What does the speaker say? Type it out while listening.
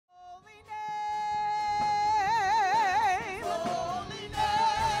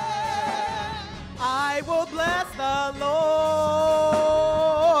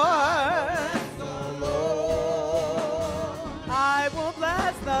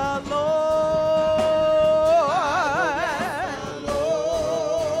the Lord,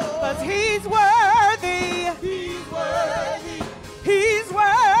 'cause He's worthy. He's worthy. He's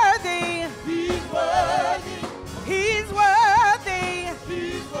worthy. He's worthy. He's worthy.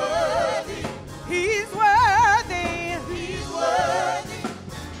 He's worthy. He's worthy. He's worthy.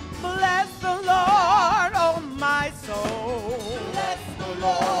 Bless the Lord, oh my soul. Bless the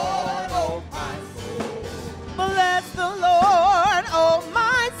Lord, oh my soul. Bless the Lord, oh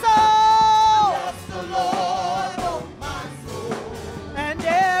my soul. Bless the Lord, oh my soul. And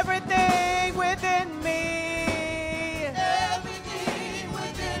everything within me. Everything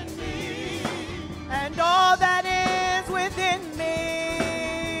within me. And all that is within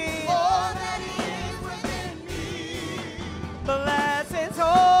me. All that is within me. Bless His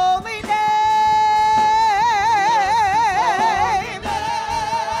holy name.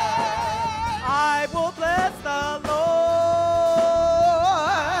 I will bless the Lord.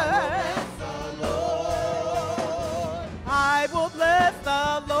 I will bless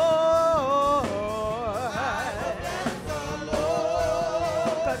the Lord.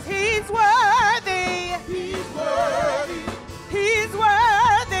 'Cause He's worthy. He's worthy. He's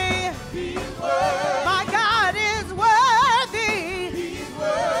worthy. He's worthy. My God is worthy. He's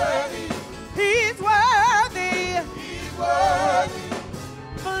worthy. He's worthy. He's worthy.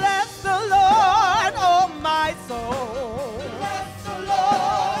 Bless the Lord, oh my soul. Bless the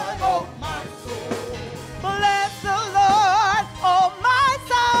Lord, oh my soul. Bless the Lord, oh my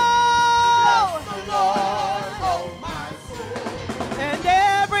soul. Bless the Lord, oh my soul. And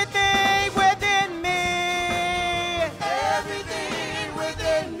everything within me. Everything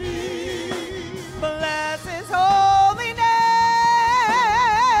within me. Bless His holy name.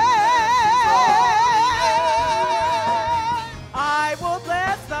 I will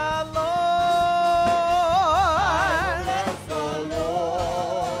bless the Lord.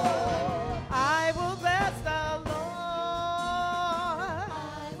 I will bless the Lord.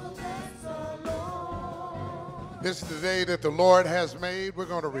 I will bless the Lord. This is the day that the Lord has made. We're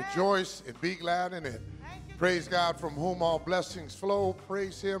going to rejoice and be glad in it. Praise God, from whom all blessings flow.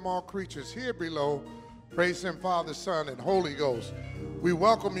 Praise Him, all creatures here below. Praise Him, Father, Son, and Holy Ghost. We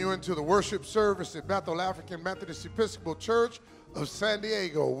welcome you into the worship service at Bethel African Methodist Episcopal Church of San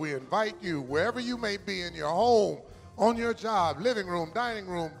Diego. We invite you, wherever you may be, in your home, on your job, living room, dining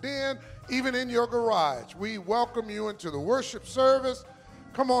room, den, even in your garage. We welcome you into the worship service.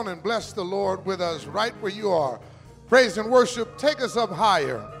 Come on and bless the Lord with us right where you are. Praise and worship, take us up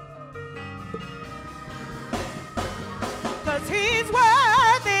higher. 'Cause He's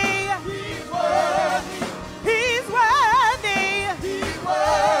worthy. He's worthy. He's worthy. He's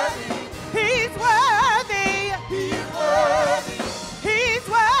worthy. He's worthy. He's worthy. He's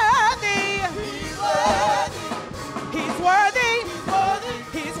worthy. He's worthy.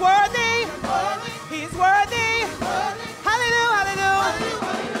 He's worthy. He's worthy. He's worthy. Hallelujah, hallelujah.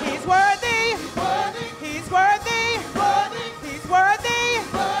 He's worthy. He's worthy. He's worthy.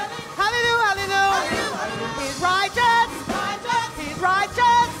 Hallelujah, hallelujah. He's righteous. He's righteous.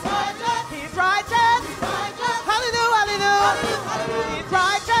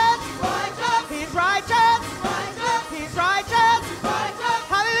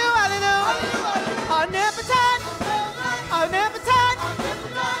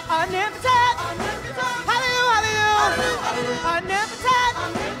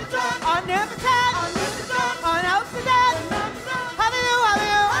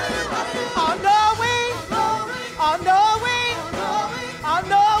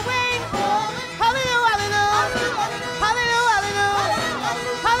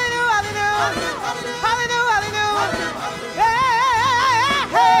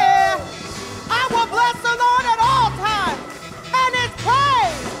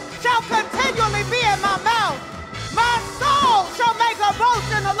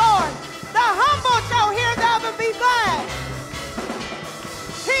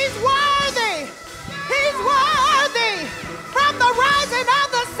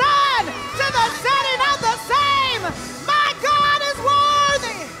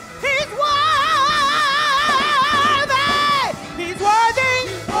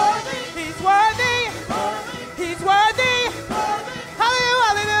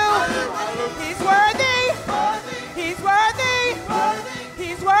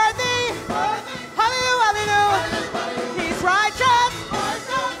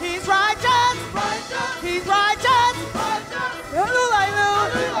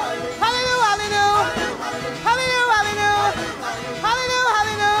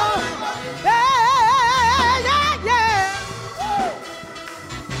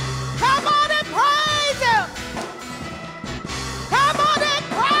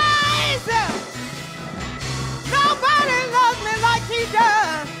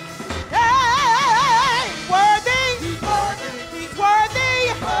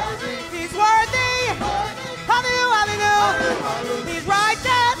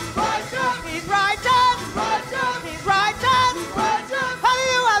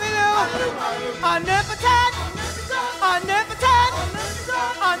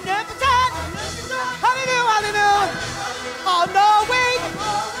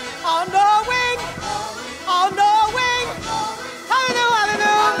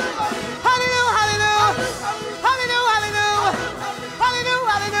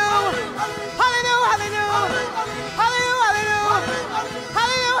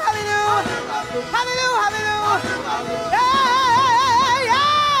 Hallelujah.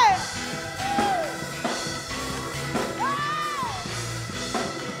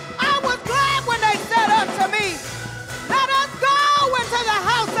 I was glad when they said unto me, let us go into the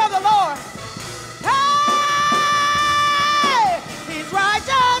house of the Lord. Hey! He's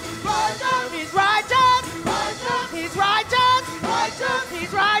righteous. He's righteous. He's righteous.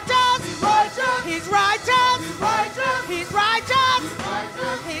 He's righteous. He's righteous. He's righteous.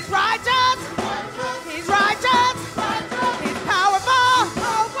 He's righteous. He's righteous. He's powerful.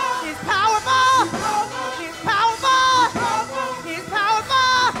 He's powerful. He's powerful. He's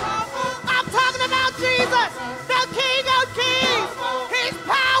powerful. I'm talking about Jesus, the King of Kings. He's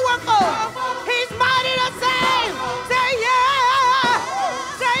powerful. He's mighty to save. Say yeah.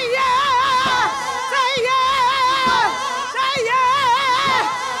 Say yeah. Say yeah. Say yeah.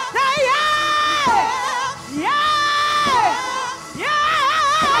 Say yeah. Yeah. Yeah.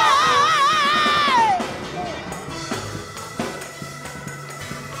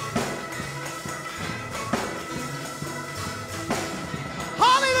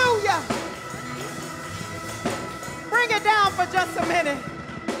 Hallelujah. Bring it down for just a minute.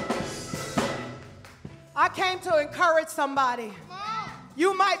 I came to encourage somebody.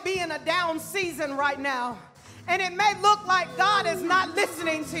 You might be in a down season right now, and it may look like God is not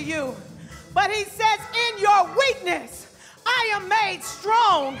listening to you. But he says, in your weakness, I am made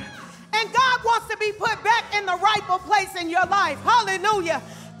strong. And God wants to be put back in the rightful place in your life. Hallelujah.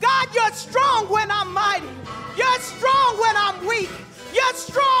 God, you're strong when I'm mighty. You're strong when I'm weak. You're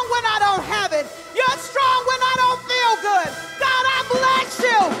strong when I don't have it. You're strong when I don't feel good. God, I bless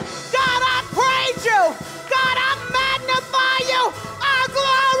you. God, I praise you. God, I magnify you. I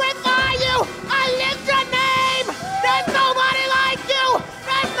glorify you. I lift your name. There's nobody like you.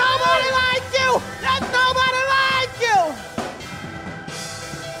 There's nobody like you. There's nobody like you.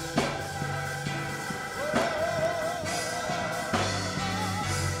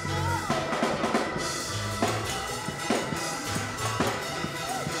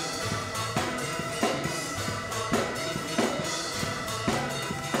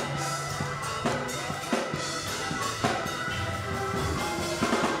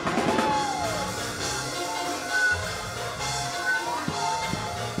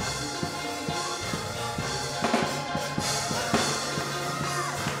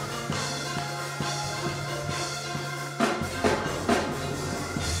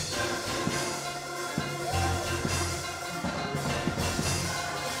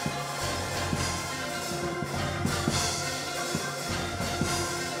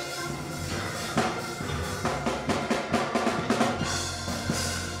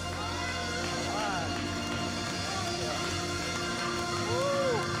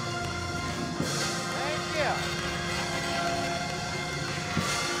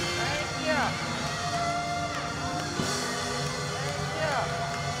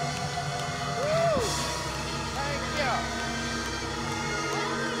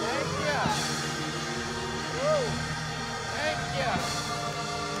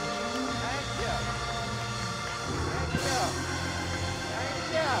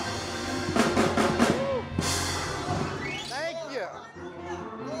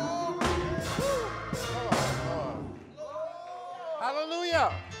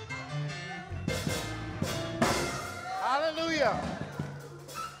 Hallelujah. Hallelujah.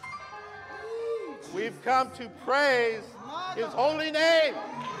 We've come to praise his holy name.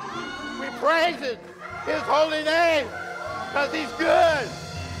 We praise it, his holy name, because he's good.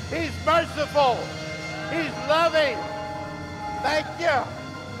 He's merciful. He's loving. Thank you.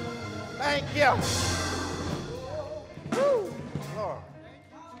 Thank you. Woo. Lord.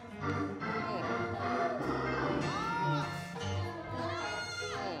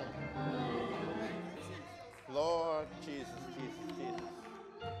 Lord Jesus, Jesus, Jesus.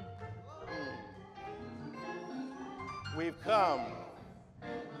 We've come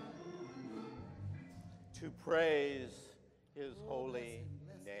to praise his holy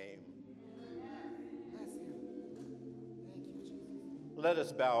name. Let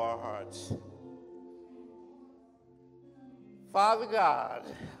us bow our hearts. Father God,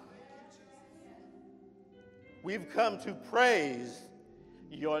 we've come to praise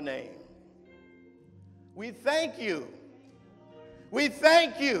your name. We thank you. We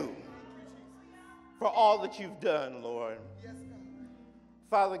thank you for all that you've done, Lord.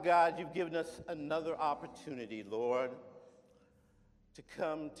 Father God, you've given us another opportunity, Lord, to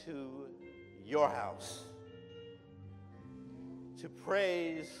come to your house, to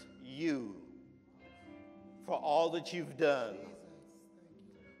praise you for all that you've done.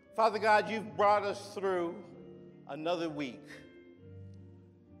 Father God, you've brought us through another week.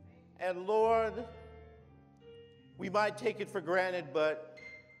 And Lord, we might take it for granted, but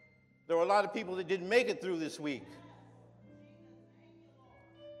there were a lot of people that didn't make it through this week.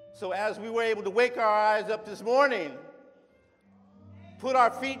 So as we were able to wake our eyes up this morning, put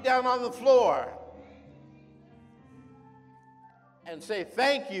our feet down on the floor, and say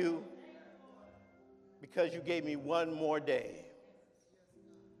thank you because you gave me one more day.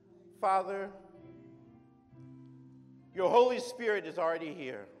 Father, your Holy Spirit is already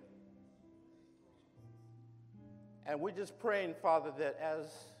here. And we're just praying, Father, that as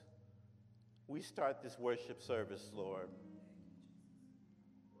we start this worship service, Lord,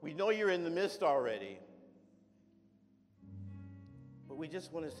 we know you're in the midst already, but we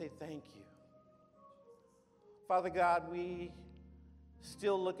just want to say thank you. Father God, we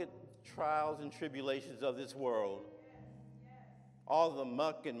still look at trials and tribulations of this world, all the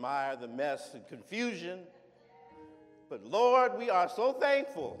muck and mire, the mess and confusion. But Lord, we are so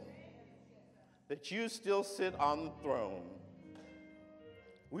thankful that you still sit on the throne.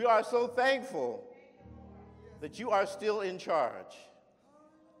 We are so thankful that you are still in charge.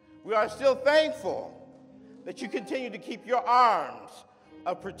 We are still thankful that you continue to keep your arms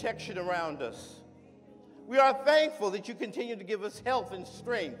of protection around us. We are thankful that you continue to give us health and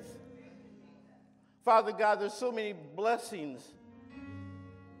strength. Father God, there's so many blessings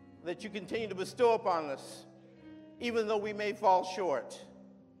that you continue to bestow upon us, even though we may fall short.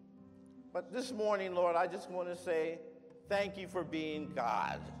 But this morning, Lord, I just want to say thank you for being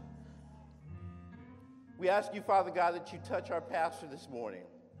God. We ask you, Father God, that you touch our pastor this morning.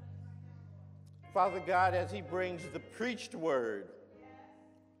 Father God, as he brings the preached word,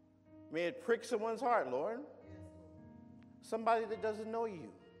 may it prick someone's heart, Lord. Somebody that doesn't know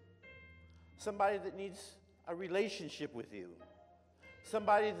you. Somebody that needs a relationship with you.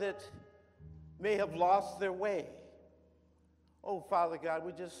 Somebody that may have lost their way. Oh, Father God,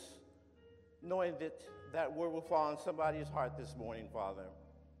 we're just knowing that that word will fall on somebody's heart this morning, Father.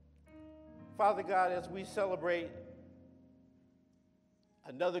 Father God, as we celebrate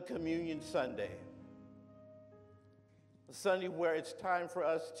another Communion Sunday, a Sunday where it's time for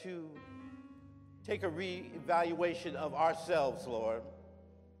us to take a reevaluation of ourselves, Lord,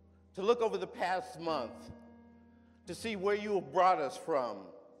 to look over the past month, to see where you have brought us from.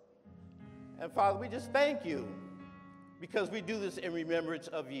 And Father, we just thank you because we do this in remembrance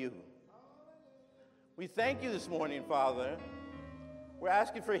of you. We thank you this morning, Father. We're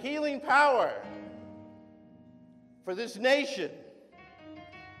asking for healing power for this nation.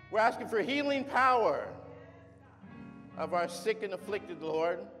 We're asking for healing power of our sick and afflicted,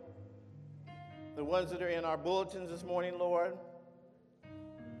 Lord. The ones that are in our bulletins this morning, Lord.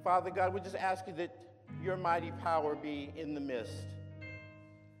 Father God, we just ask you that your mighty power be in the midst.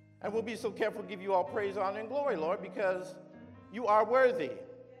 And we'll be so careful to give you all praise, honor, and glory, Lord, because you are worthy.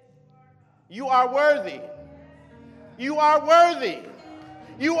 You are worthy. You are worthy.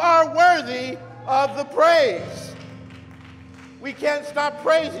 You are worthy of the praise. We can't stop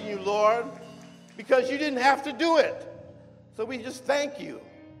praising you, Lord, because you didn't have to do it. So we just thank you.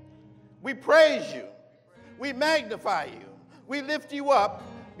 We praise you. We magnify you. We lift you up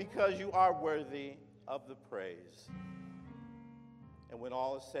because you are worthy of the praise. And when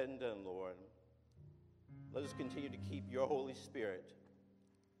all is said and done, Lord, let us continue to keep your Holy Spirit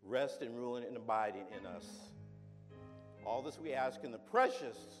rest and ruling and abiding in us. All this we ask in the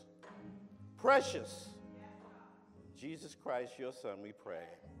precious, precious Jesus Christ, your Son, we pray.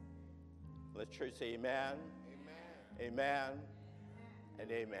 Let church say amen, amen, amen,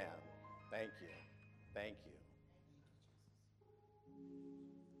 and amen. Thank you. Thank you.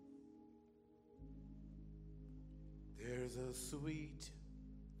 There's a sweet,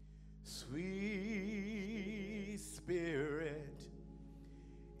 sweet spirit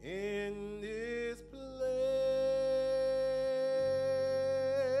in this place,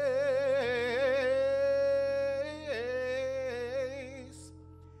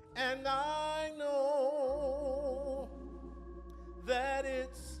 and I know that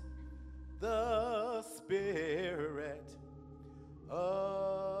it's the Spirit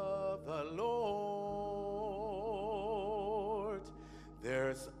of the Lord.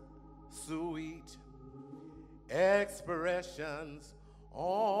 There's sweet expressions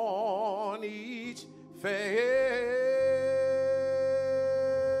on each face,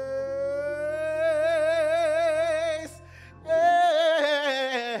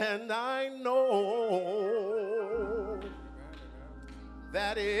 and I know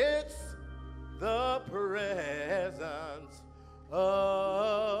that it's the presence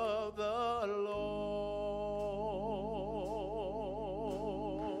of the Lord.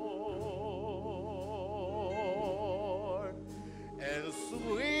 And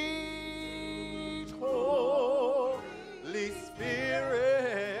sweet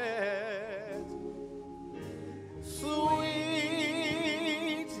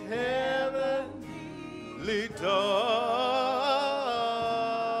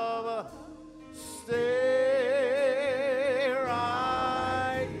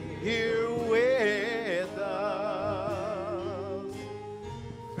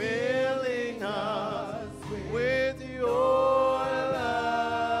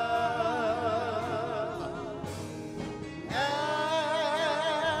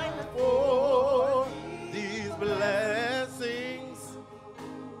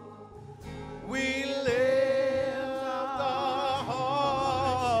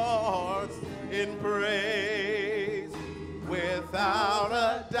praise. Without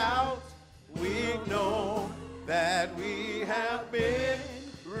a doubt, we know that we have been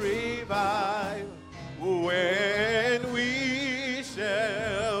revived when we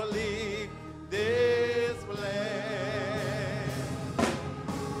shall leave this place.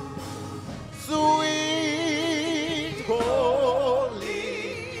 Sweet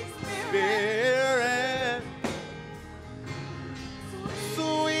Holy Spirit,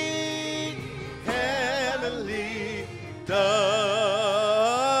 sweet heavenly dove,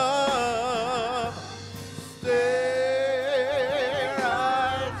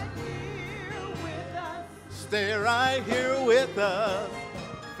 stay right here with us,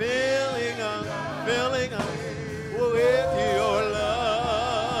 filling us with your love.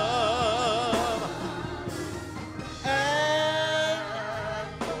 And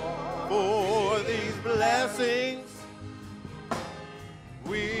for these blessings,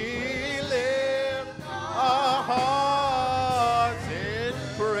 we lift our hearts in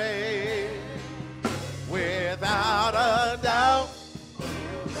praise. Without a doubt,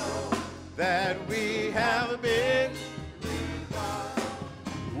 that we have been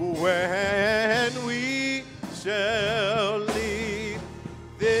when we shall leave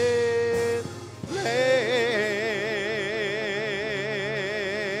this place.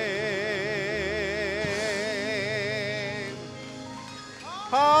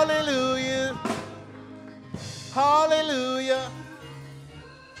 Hallelujah. Hallelujah.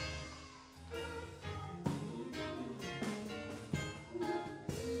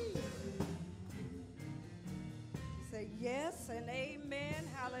 Say yes and amen.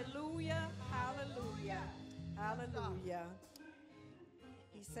 Hallelujah. Hallelujah. Hallelujah.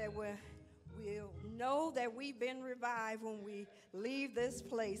 He said, well, we'll know that we've been revived when we leave this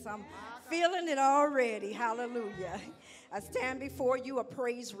place. I'm feeling it already. Hallelujah. I stand before you a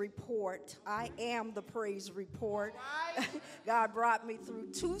praise report. I am the praise report. God brought me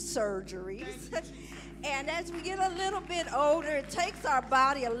through 2 surgeries. And as we get a little bit older, it takes our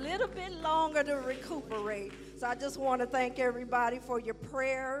body a little bit longer to recuperate. So I just want to thank everybody for your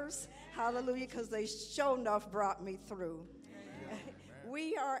prayers. Hallelujah, because they sure enough brought me through.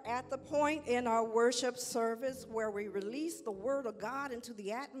 We are at the point in our worship service where we release the word of God into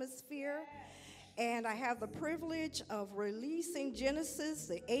the atmosphere. And I have the privilege of releasing Genesis,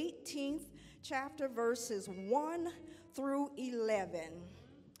 the 18th chapter, verses 1 through 11.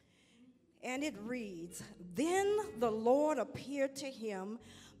 And it reads, Then the Lord appeared to him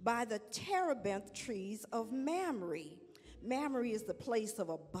by the terebinth trees of Mamre. Mamre is the place of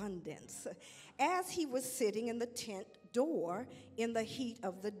abundance, as he was sitting in the tent door in the heat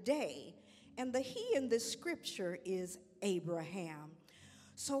of the day. And the he in this scripture is Abraham.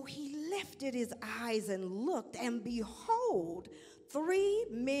 So he lifted his eyes and looked, and behold, 3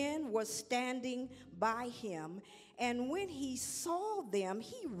 men were standing by him. And when he saw them,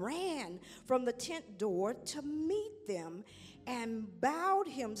 he ran from the tent door to meet them and bowed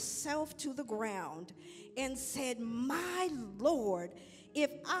himself to the ground and said, My Lord, if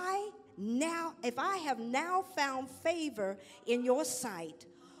I have now found favor in your sight,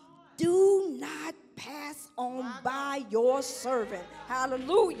 do not pass on by your servant.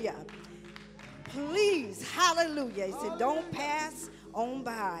 Hallelujah. Please, hallelujah. He said, don't pass on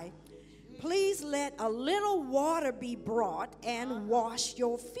by. Please let a little water be brought and wash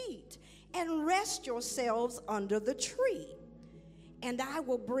your feet and rest yourselves under the tree. And I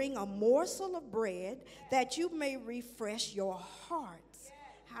will bring a morsel of bread that you may refresh your hearts.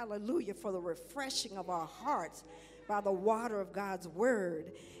 Hallelujah, for the refreshing of our hearts by the water of God's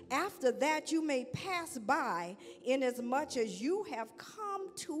word. After that you may pass by, inasmuch as you have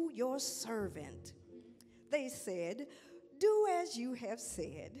come to your servant. They said, do as you have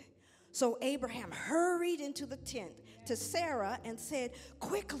said. So Abraham hurried into the tent to Sarah and said,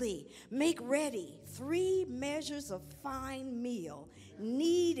 quickly make ready 3 measures of fine meal,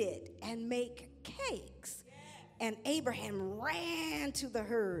 knead it and make cakes. And Abraham ran to the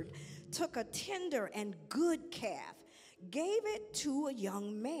herd, took a tender and good calf, gave it to a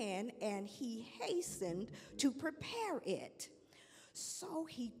young man, and he hastened to prepare it. So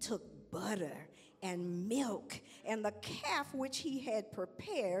he took butter and milk and the calf which he had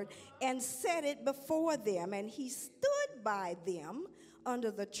prepared and set it before them, and he stood by them under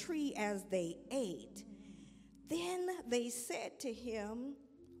the tree as they ate. Then they said to him,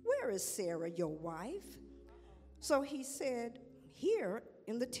 where is Sarah, your wife? So he said, here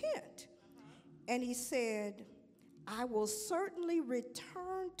in the tent. And he said, I will certainly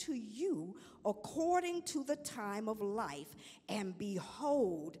return to you according to the time of life, and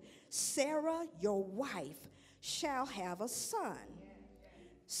behold, Sarah, your wife, shall have a son.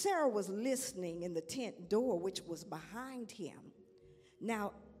 Sarah was listening in the tent door, which was behind him.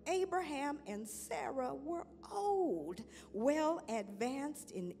 Now, Abraham and Sarah were old, well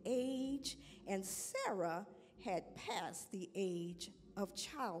advanced in age, and Sarah had passed the age of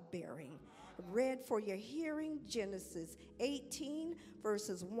childbearing. Read for your hearing Genesis 18,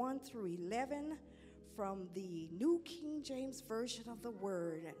 verses 1 through 11 from the New King James Version of the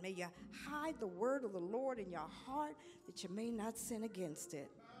Word. And may you hide the word of the Lord in your heart that you may not sin against it.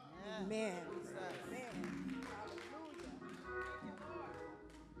 Amen. Amen.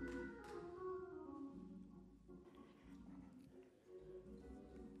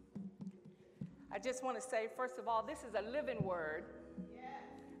 I just want to say, first of all, this is a living word.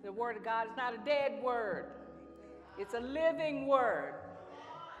 The word of God is not a dead word. It's a living word.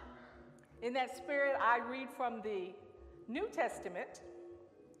 In that spirit, I read from the New Testament.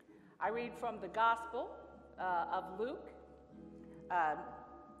 I read from the Gospel of Luke,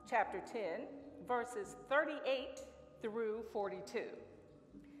 chapter 10, verses 38 through 42.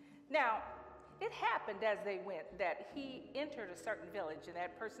 Now, it happened as they went that he entered a certain village, and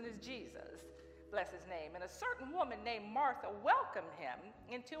that person is Jesus. Bless his name. And a certain woman named Martha welcomed him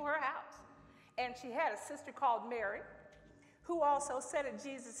into her house. And she had a sister called Mary, who also sat at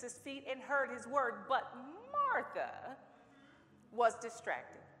Jesus' feet and heard his word. But Martha was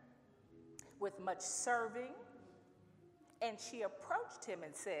distracted with much serving. And she approached him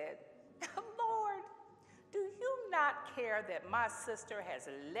and said, Lord, do you not care that my sister has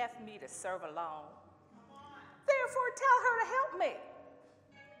left me to serve alone? Therefore, tell her to help me.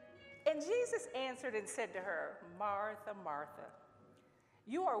 And Jesus answered and said to her, Martha, Martha,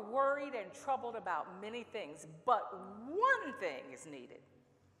 you are worried and troubled about many things, but one thing is needed.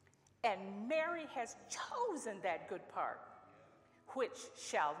 And Mary has chosen that good part, which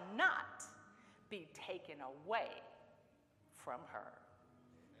shall not be taken away from her.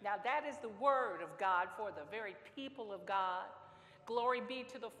 Now that is the word of God for the very people of God. Glory be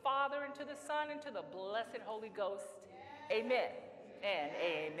to the Father, and to the Son, and to the blessed Holy Ghost. Amen and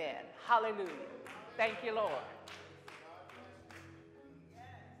amen. Hallelujah. Thank you, Lord.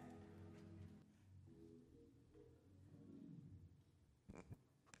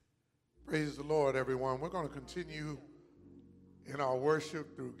 Praise the Lord, everyone. We're going to continue in our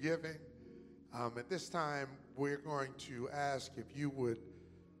worship through giving. At this time, we're going to ask if you would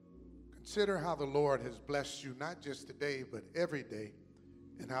consider how the Lord has blessed you, not just today, but every day,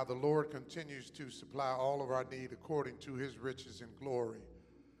 and how the Lord continues to supply all of our need according to his riches and glory.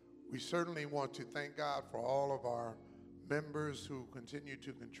 We certainly want to thank God for all of our members who continue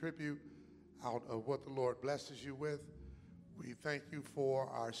to contribute out of what the Lord blesses you with. We thank you for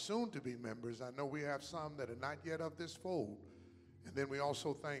our soon-to-be members. I know we have some that are not yet of this fold. And then we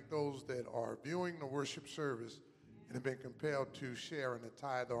also thank those that are viewing the worship service and have been compelled to share in the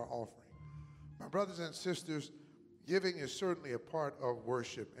tithe or offering. My brothers and sisters, giving is certainly a part of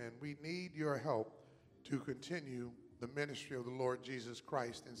worship, and we need your help to continue the ministry of the Lord Jesus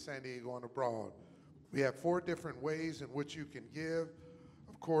Christ in San Diego and abroad. We have 4 different ways in which you can give.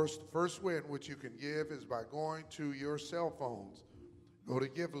 Of course, the first way in which you can give is by going to your cell phones. Go to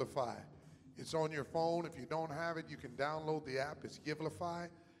Givelify. It's on your phone. If you don't have it, you can download the app. It's Givelify.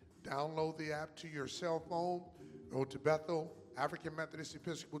 Download the app to your cell phone. Go to Bethel African Methodist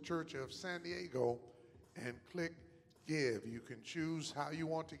Episcopal Church of San Diego and click Give. You can choose how you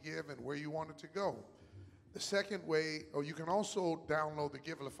want to give and where you want it to go. The second way, or you can also download the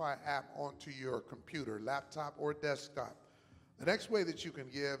Givelify app onto your computer, laptop, or desktop. The next way that you can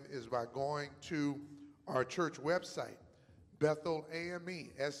give is by going to our church website, Bethel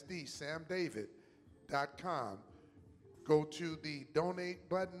AME, SD, SamDavid.com. Go to the donate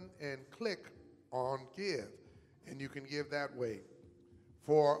button and click on give, and you can give that way.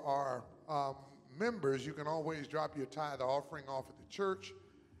 For our members, you can always drop your tithe offering off at the church.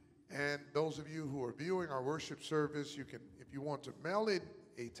 And those of you who are viewing our worship service, you can, if you want to mail in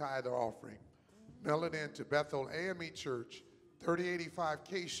a tithe or offering, mail it in to Bethel AME Church, 3085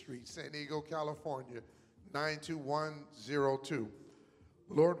 K Street, San Diego, California, 92102.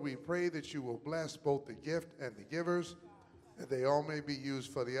 Lord, we pray that you will bless both the gift and the givers, that they all may be used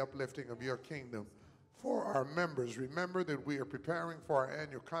for the uplifting of your kingdom. For our members, remember that we are preparing for our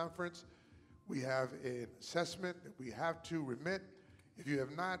annual conference. We have an assessment that we have to remit. If you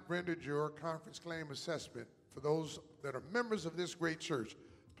have not rendered your conference claim assessment, for those that are members of this great church,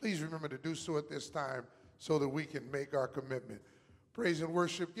 please remember to do so at this time so that we can make our commitment. Praise and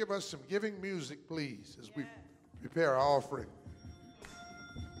worship. Give us some giving music, please, as we prepare our offering.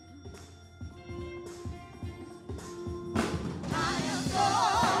 I am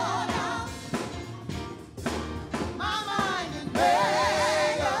gone out. My mind is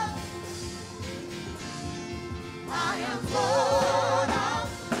made up.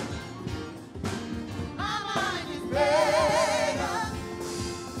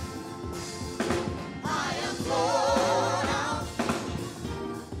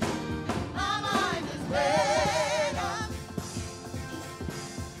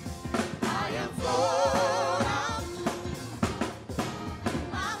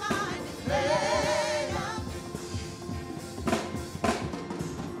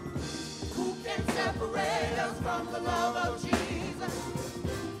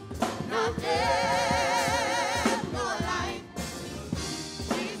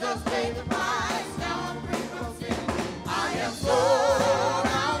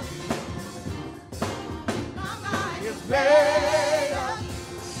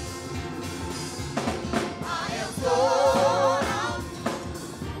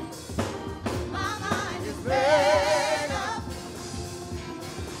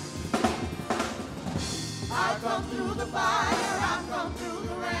 come through the fire, I've come through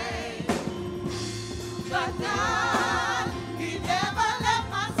the rain. But God, He never left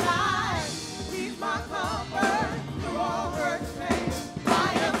my side. He's my comfort through all hurt and pain.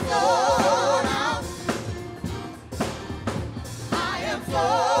 I am sold out. I am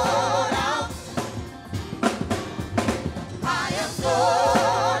sold out. I am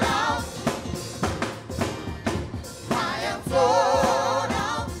sold out. I am sold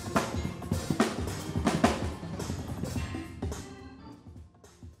out.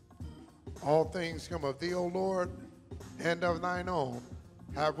 All things come of thee, O Lord, and of thine own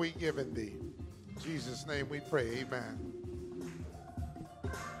have we given thee. In Jesus' name we pray, amen.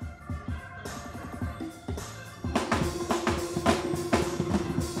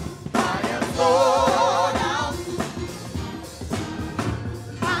 I am sold out.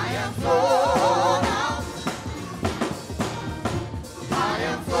 I am sold out. I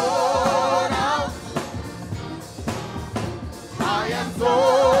am sold out. I am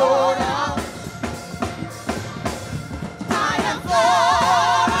sold out. I am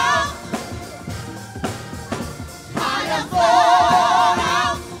sold out. I am sold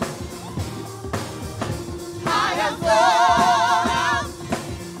out. I am sold out.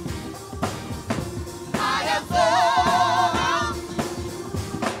 I am sold out.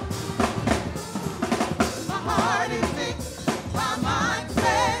 My heart is fixed, my mind's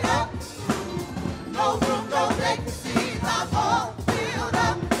made up. No room, no vacancies, I'm all filled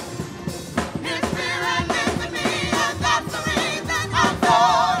up. His Spirit lives in me, and that's the reason I'm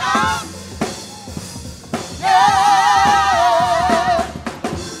sold out. Yeah.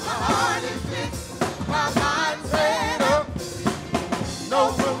 My heart is fixed, my mind's made up. No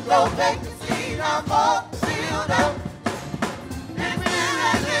room, no vacancies, I'm all filled up. His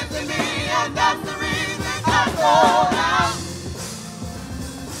Spirit lives in me, and that's the reason I'm sold out.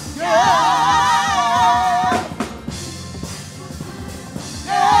 Yeah.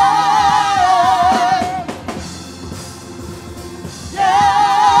 Yeah. Yeah.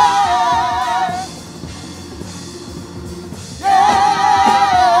 Yeah.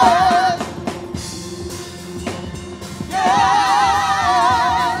 Yeah.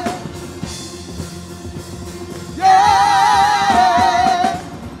 Yeah.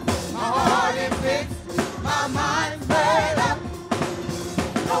 My heart is fixed, my mind's made up.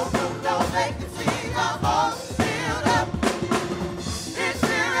 No room, no vacancies, I'm all filled up. His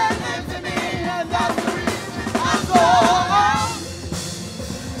Spirit lives in me, and that's the reason I'm sold out.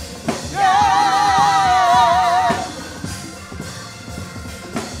 Yeah.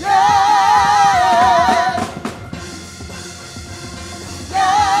 Yeah.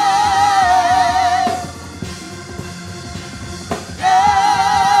 Yeah. Yeah.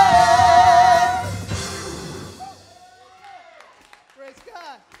 Praise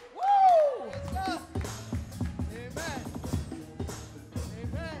God. Woo! Praise God. Amen.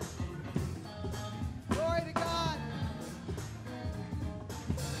 Amen. Glory to God.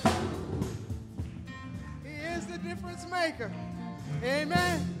 He is the difference maker.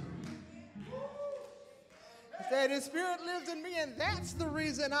 Amen. I said His Spirit lives in me, and that's the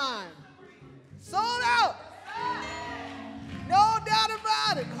reason I'm sold out. No doubt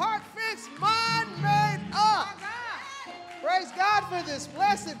about it. Heart fixed, mind made up. Praise God for this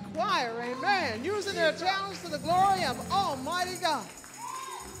blessed choir, amen, using their talents to the glory of Almighty God.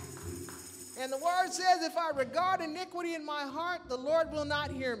 And the word says, if I regard iniquity in my heart, the Lord will not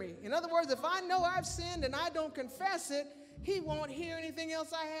hear me. In other words, if I know I've sinned and I don't confess it, He won't hear anything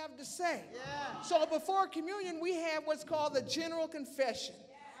else I have to say. Yeah. So before communion, we have what's called the general confession,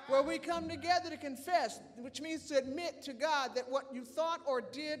 where we come together to confess, which means to admit to God that what you thought or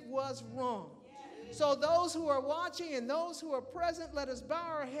did was wrong. So those who are watching and those who are present, let us bow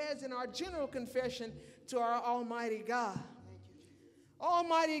our heads in our general confession to our Almighty God.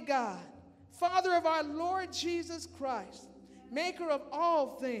 Almighty God, Father of our Lord Jesus Christ, maker of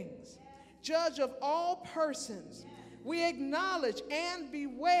all things, judge of all persons, we acknowledge and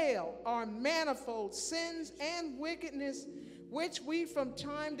bewail our manifold sins and wickedness, which we from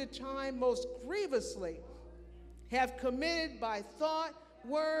time to time most grievously have committed by thought,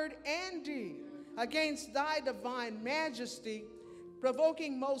 word, and deed against thy divine majesty,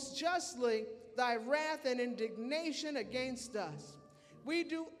 provoking most justly thy wrath and indignation against us. We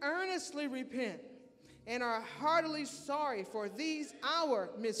do earnestly repent and are heartily sorry for these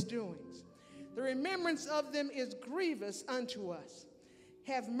our misdoings. The remembrance of them is grievous unto us.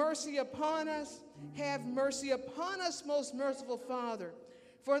 Have mercy upon us. Have mercy upon us, most merciful Father,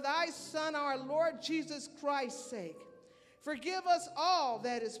 for thy Son, our Lord Jesus Christ's sake. Forgive us all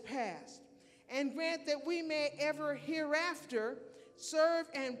that is past, and grant that we may ever hereafter serve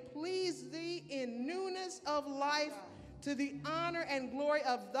and please thee in newness of life, to the honor and glory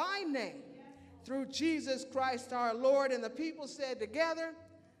of thy name, through Jesus Christ our Lord. And the people said together,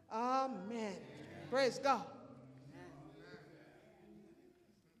 amen. Praise God.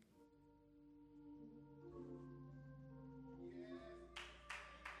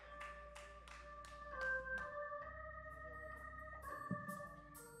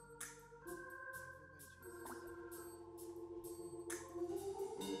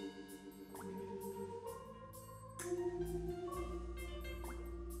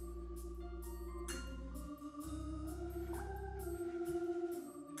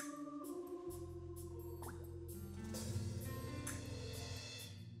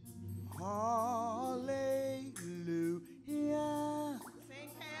 Hallelujah. Sing,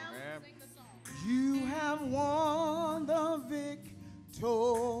 Pam. Sing the song. You have won the victory.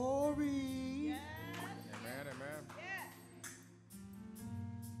 Yes. Amen, amen. Yes.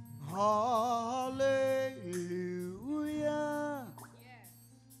 Hallelujah. Yes.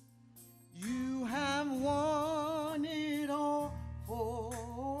 You have won it all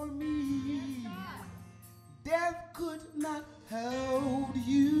for me. Yes, death could not hold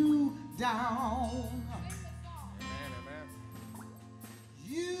you down. Amen, amen.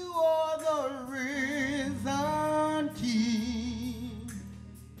 You are the risen King,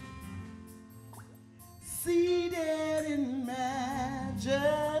 seated in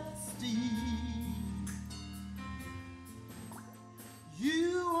majesty.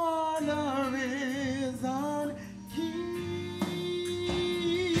 You are the risen King.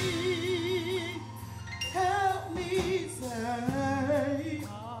 Help me say,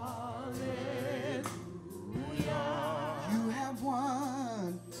 hallelujah. You have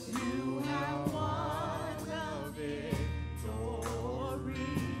won. You have won the victory.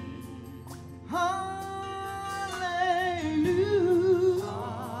 Hallelujah.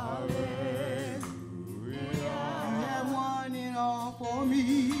 Hallelujah. You have won it all for me.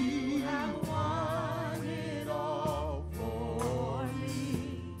 You have won it all for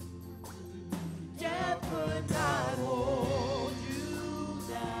me. Death could not hold you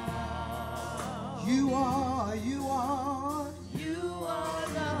down. You are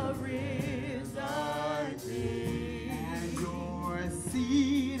the risen King. And you're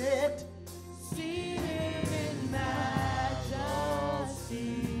seated in majesty.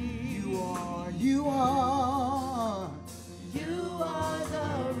 You are the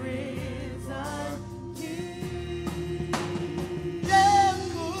risen King.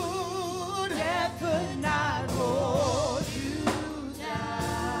 Death could not hold you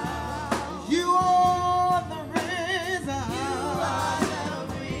down. You are the risen. You are the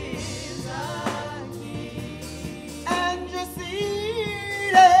risen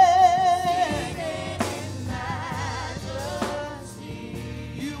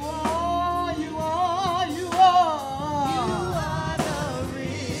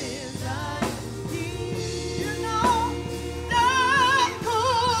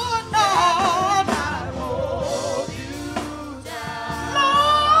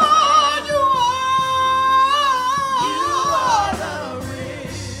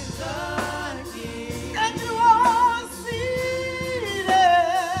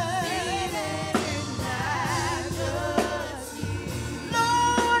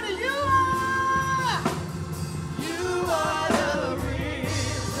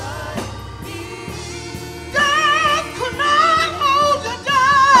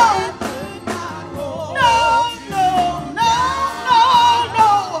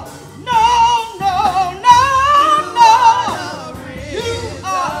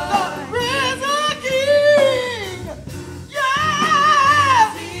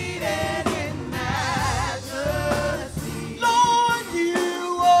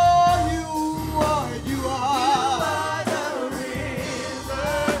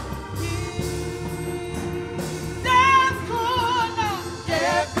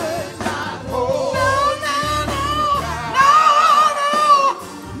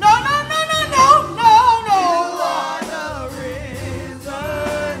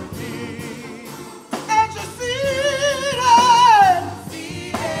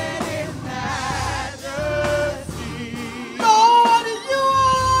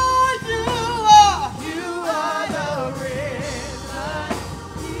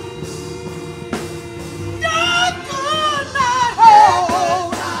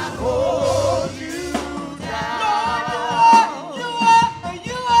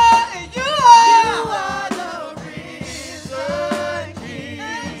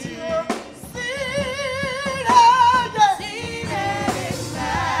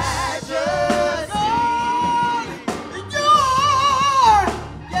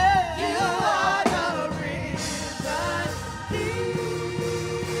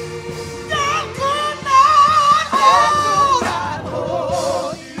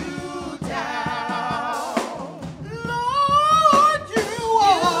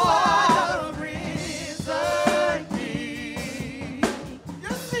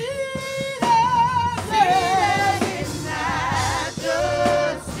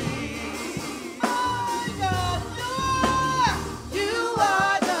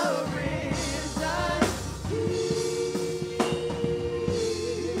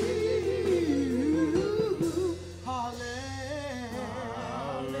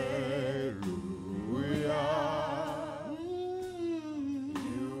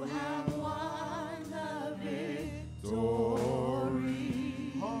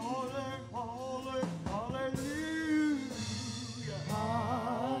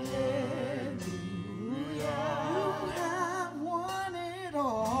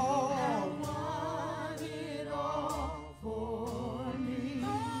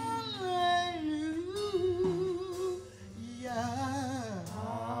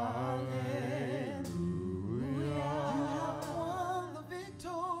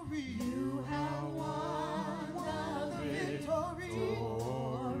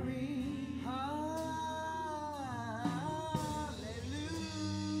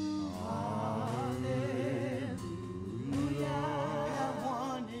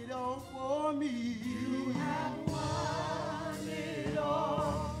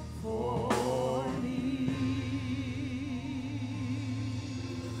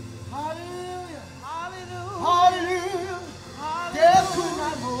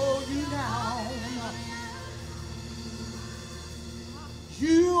not hold you down.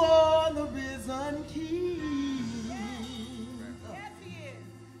 You are the risen King. Yes, he is.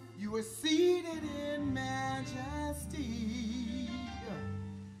 You are seated in majesty.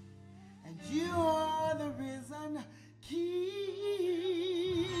 And you are the risen King.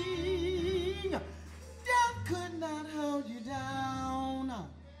 Death could not hold you down.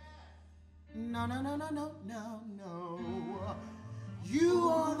 No, no, no, no, no, no, no. You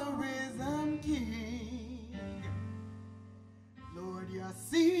are the risen King. Lord, you're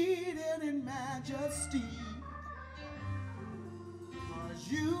seated in majesty. 'Cause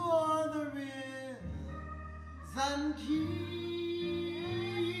you are the risen King.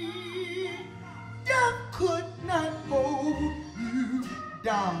 Death could not hold you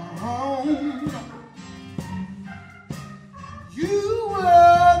down. You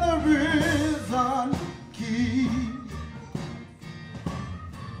were the risen King,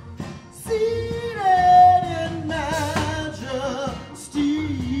 seated in majesty.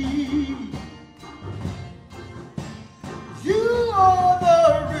 You are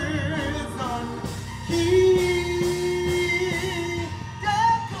the risen King.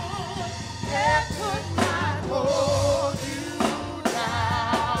 Death could not hold you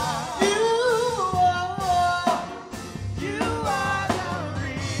down. You are the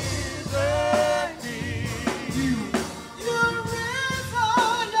risen King. You're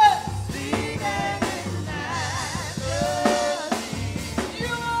risen, seated in majesty.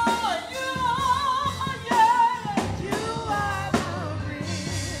 You are, yeah. You are the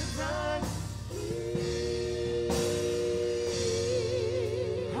risen King.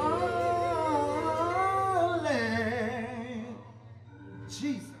 Hallelujah.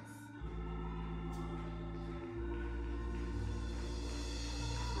 Jesus.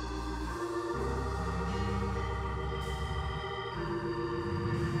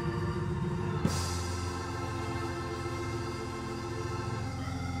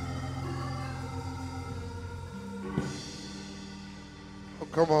 Oh,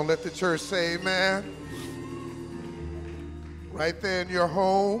 come on, let the church say amen. Right there in your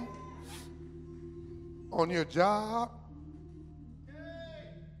home, on your job,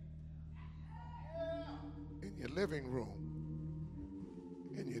 in your living room,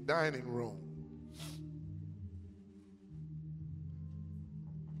 in your dining room.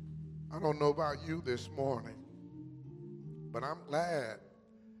 I don't know about you this morning, but I'm glad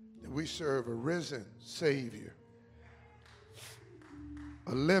that we serve a risen Savior,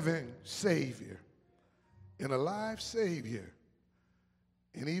 a living Savior, and a live Savior.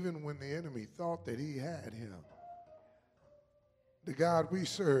 And even when the enemy thought that he had him, the God we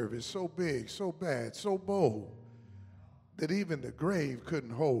serve is so big, so bad, so bold, that even the grave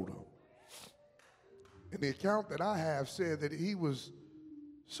couldn't hold him. And the account that I have said that he was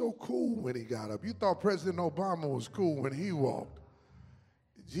so cool when he got up. You thought President Obama was cool when he walked.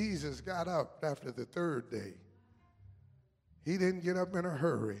 Jesus got up after the third day. He didn't get up in a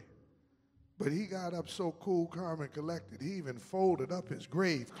hurry, but he got up so cool, calm, and collected, he even folded up his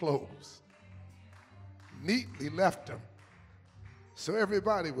grave clothes, neatly left them, so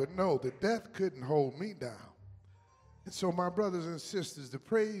everybody would know that death couldn't hold me down. And so, my brothers and sisters, the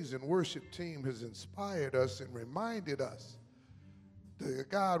praise and worship team has inspired us and reminded us that the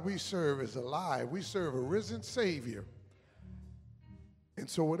God we serve is alive. We serve a risen Savior. And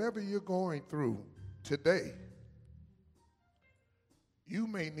so whatever you're going through today, you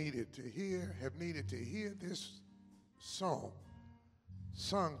may have needed to hear this song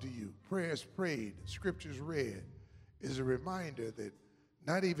sung to you, prayers prayed, scriptures read, is a reminder that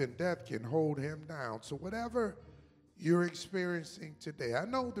not even death can hold him down. So whatever you're experiencing today, I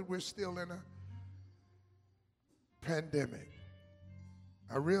know that we're still in a pandemic.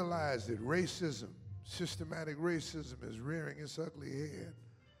 I realize that racism, systematic racism, is rearing its ugly head.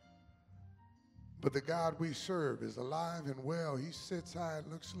 But the God we serve is alive and well. He sits high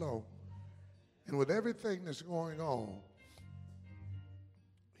and looks low. And with everything that's going on,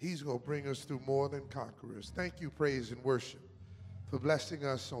 he's going to bring us through more than conquerors. Thank you, praise and worship, for blessing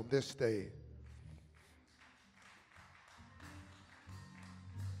us on this day.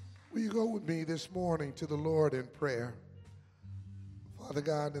 Will you go with me this morning to the Lord in prayer? Father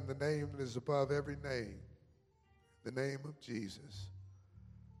God, in the name that is above every name, the name of Jesus,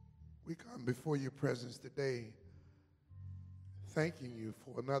 we come before your presence today, thanking you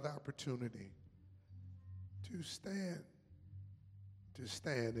for another opportunity to stand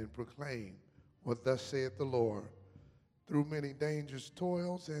and proclaim what thus saith the Lord. Through many dangers,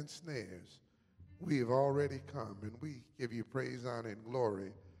 toils, and snares, we have already come, and we give you praise, honor, and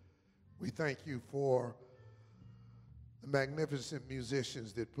glory. We thank you for the magnificent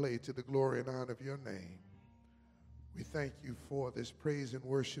musicians that play to the glory and honor of your name. We thank you for this praise and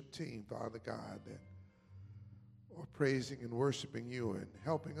worship team, Father God, that are praising and worshiping you and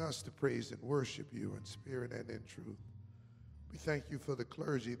helping us to praise and worship you in spirit and in truth. We thank you for the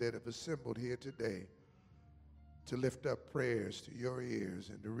clergy that have assembled here today to lift up prayers to your ears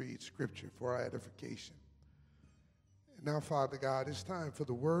and to read scripture for our edification. And now, Father God, it's time for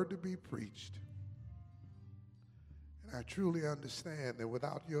the word to be preached. And I truly understand that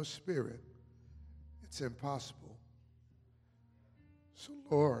without your spirit, it's impossible. So,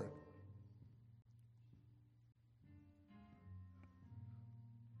 Lord,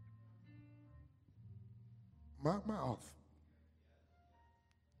 my mouth,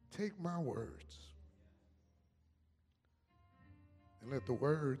 take my words and let the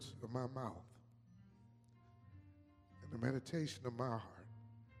words of my mouth and the meditation of my heart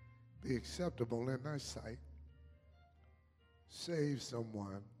be acceptable in thy sight. Save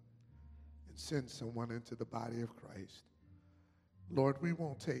someone and send someone into the body of Christ. Lord, we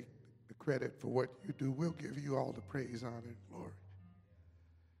won't take the credit for what you do. We'll give you all the praise, honor, and glory.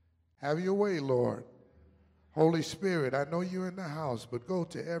 Have your way, Lord. Holy Spirit, I know you're in the house, but go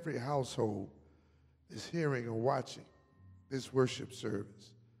to every household that's hearing or watching this worship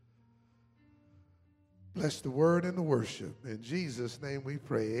service. Bless the word and the worship. In Jesus' name we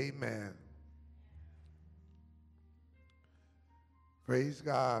pray, amen. Praise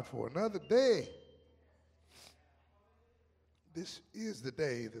God for another day. This is the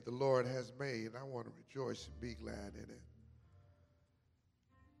day that the Lord has made, and I want to rejoice and be glad in it.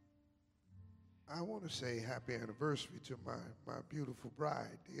 I want to say happy anniversary to my beautiful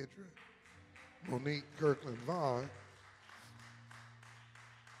bride, Deidre Monique Kirkland Vaughn.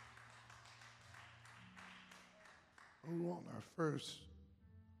 Who on the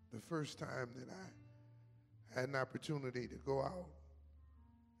first time that I had an opportunity to go out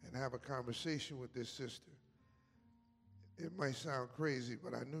and have a conversation with this sister. It might sound crazy,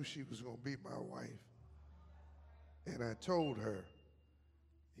 but I knew she was going to be my wife. And I told her,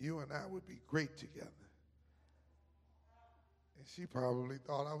 you and I would be great together. And she probably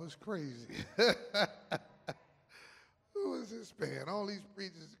thought I was crazy. Who is this man? All these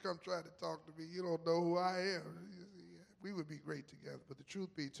preachers come try to talk to me. You don't know who I am. We would be great together. But the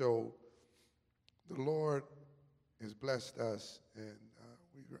truth be told, the Lord has blessed us, and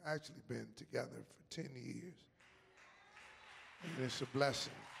we've actually been together for 10 years. And it's a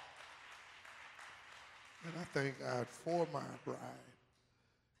blessing. And I thank God for my bride,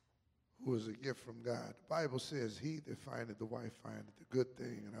 who is a gift from God. The Bible says, he that findeth the wife findeth the good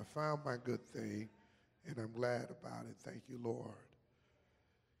thing. And I found my good thing, and I'm glad about it. Thank you, Lord.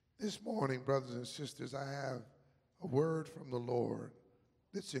 This morning, brothers and sisters, I have a word from the Lord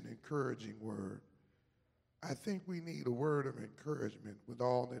that's an encouraging word. I think we need a word of encouragement with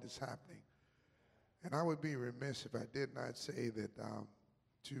all that is happening. And I would be remiss if I did not say that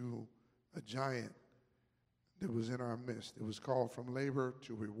to a giant that was in our midst. It was called From Labor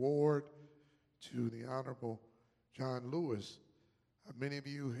to Reward, to the Honorable John Lewis. Many of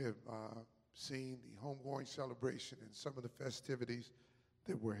you have seen the homegoing celebration and some of the festivities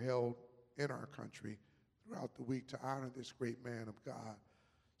that were held in our country throughout the week to honor this great man of God.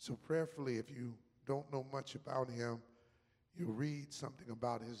 So prayerfully, if you don't know much about him, you'll read something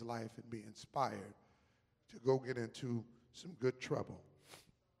about his life and be inspired to go get into some good trouble.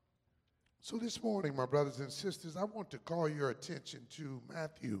 So this morning, my brothers and sisters, I want to call your attention to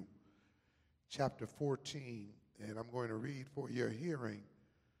Matthew chapter 14, and I'm going to read for your hearing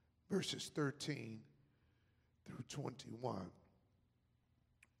verses 13 through 21.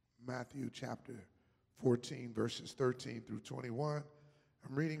 Matthew chapter 14, verses 13 through 21.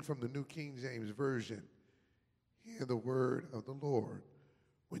 I'm reading from the New King James Version. Hear the word of the Lord.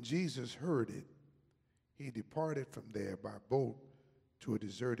 When Jesus heard it, he departed from there by boat to a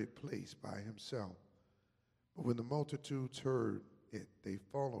deserted place by himself. But when the multitudes heard it, they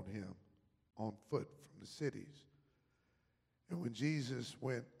followed him on foot from the cities. And when Jesus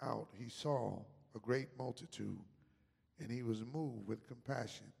went out, he saw a great multitude, and he was moved with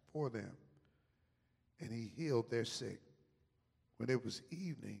compassion for them, and he healed their sick. When it was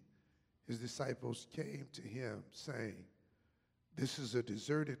evening, his disciples came to him, saying, "This is a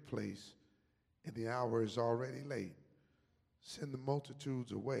deserted place, and the hour is already late. Send the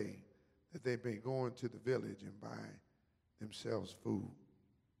multitudes away, that they may go into the village and buy themselves food."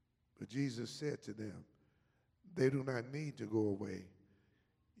 But Jesus said to them, "They do not need to go away.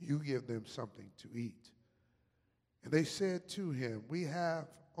 You give them something to eat." And they said to him, "We have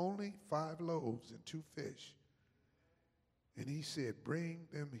only 5 loaves and 2 fish. And he said, "Bring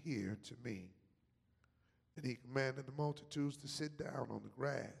them here to me." And he commanded the multitudes to sit down on the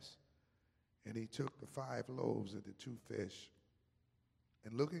grass. And he took the 5 loaves and the 2 fish.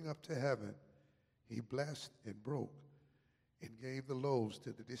 And looking up to heaven, he blessed and broke and gave the loaves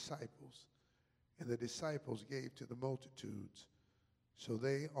to the disciples. And the disciples gave to the multitudes. So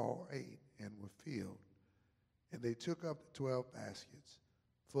they all ate and were filled. And they took up the 12 baskets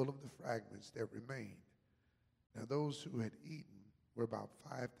full of the fragments that remained. Now those who had eaten were about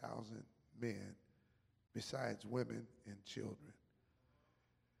 5,000 men, besides women and children.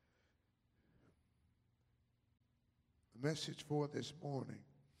 The message for this morning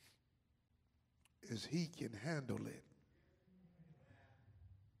is he can handle it.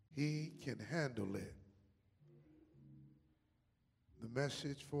 He can handle it. The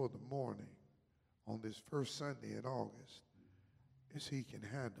message for the morning on this first Sunday in August is he can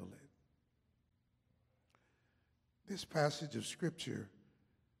handle it. This passage of Scripture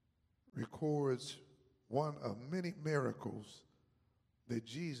records one of many miracles that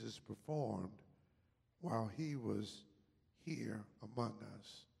Jesus performed while he was here among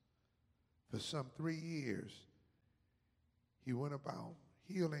us. For some 3 years, he went about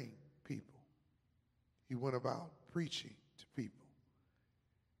healing people. He went about preaching to people.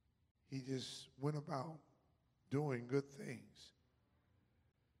 He just went about doing good things.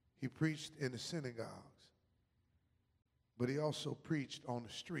 He preached in the synagogues, but he also preached on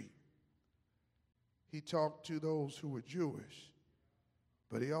the street. He talked to those who were Jewish,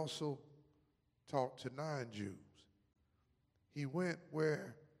 but he also talked to non-Jews. He went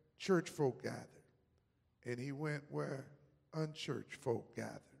where church folk gathered, and he went where unchurched folk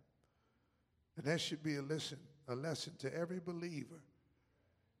gathered. And that should be a lesson to every believer.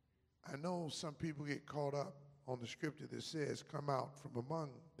 I know some people get caught up on the scripture that says, come out from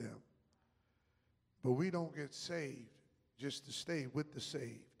among them. But we don't get saved just to stay with the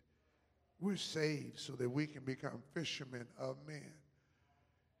saved. We're saved so that we can become fishermen of men.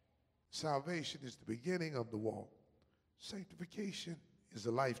 Salvation is the beginning of the walk. Sanctification is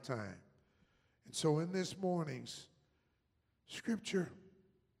a lifetime. And so in this morning's scripture,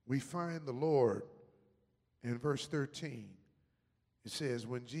 we find the Lord in verse 13. It says,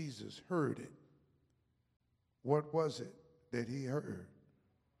 when Jesus heard it, what was it that he heard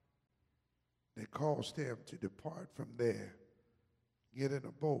that caused him to depart from there, get in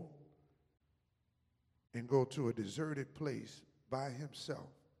a boat, and go to a deserted place by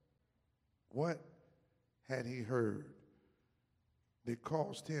himself? What had he heard that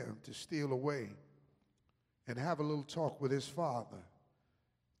caused him to steal away and have a little talk with his father,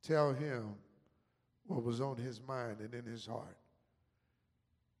 tell him what was on his mind and in his heart?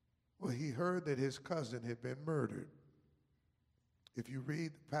 Well, he heard that his cousin had been murdered. If you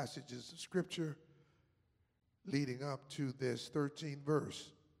read the passages of scripture leading up to this 13th verse,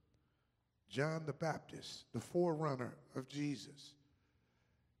 John the Baptist, the forerunner of Jesus,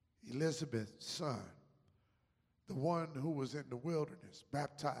 Elizabeth's son, the one who was in the wilderness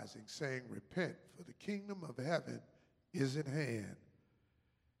baptizing, saying, repent, for the kingdom of heaven is at hand.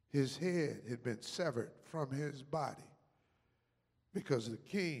 His head had been severed from his body because the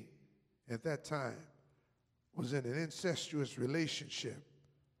king at that time was in an incestuous relationship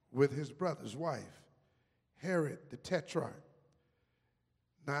with his brother's wife, Herod the Tetrarch.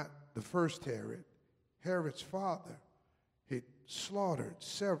 Not the first Herod. Herod's father had slaughtered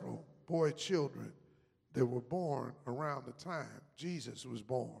several boy children that were born around the time Jesus was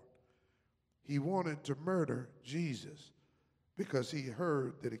born. He wanted to murder Jesus because he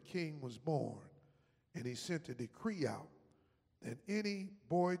heard that a king was born, and he sent a decree out that any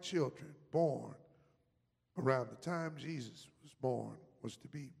boy children born around the time Jesus was born was to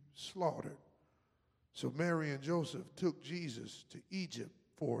be slaughtered. So Mary and Joseph took Jesus to Egypt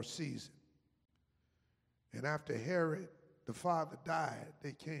for a season. And after Herod, the father, died,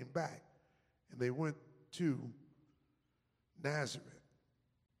 they came back and they went to Nazareth.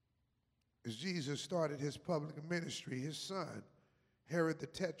 As Jesus started his public ministry, his son, Herod the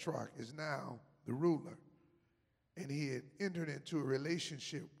Tetrarch, is now the ruler. And he had entered into a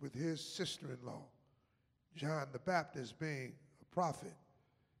relationship with his sister-in-law, John the Baptist, being a prophet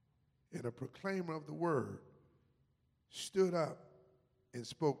and a proclaimer of the word, stood up and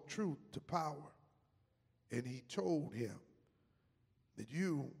spoke truth to power. And he told him that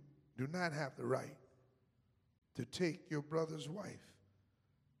you do not have the right to take your brother's wife.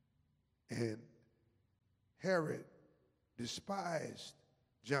 And Herod despised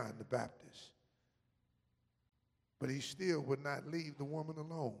John the Baptist, but he still would not leave the woman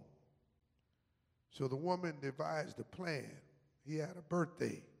alone. So the woman devised a plan. He had a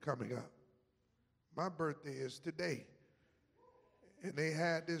birthday coming up. My birthday is today. And they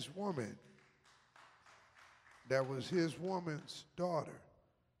had this woman that was his woman's daughter.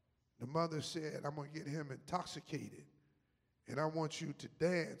 The mother said, I'm going to get him intoxicated, and I want you to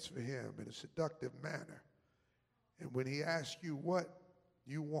dance for him in a seductive manner. And when he asks you what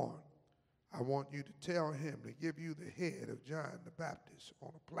you want, I want you to tell him to give you the head of John the Baptist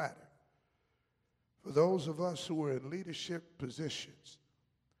on a platter. For those of us who are in leadership positions,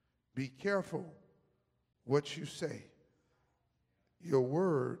 be careful what you say. Your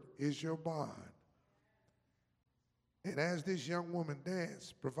word is your bond. And as this young woman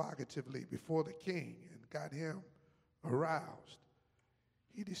danced provocatively before the king and got him aroused,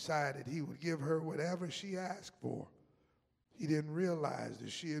 he decided he would give her whatever she asked for. He didn't realize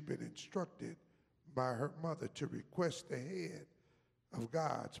that she had been instructed by her mother to request the head of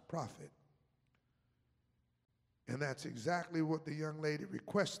God's prophet. And that's exactly what the young lady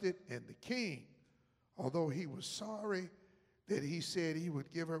requested. And the king, although he was sorry that he said he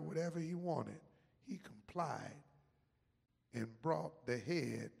would give her whatever he wanted, he complied and brought the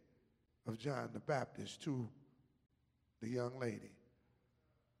head of John the Baptist to the young lady.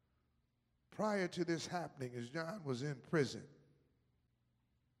 Prior to this happening, as John was in prison,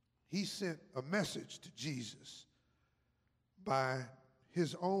 he sent a message to Jesus by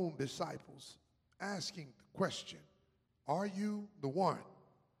his own disciples, asking the question, are you the one,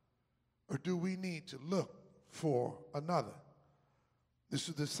 or do we need to look for another? This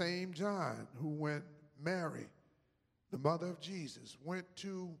is the same John who, when Mary, the mother of Jesus, went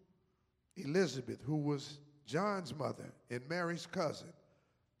to Elizabeth, who was John's mother and Mary's cousin,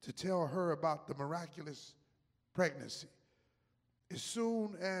 to tell her about the miraculous pregnancy. As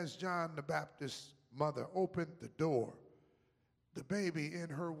soon as John the Baptist's mother opened the door, the baby in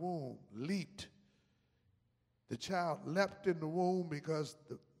her womb leaped. The child leapt in the womb because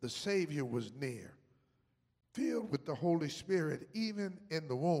the Savior was near. Filled with the Holy Spirit, even in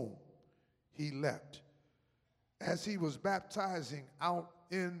the womb, he leapt. As he was baptizing out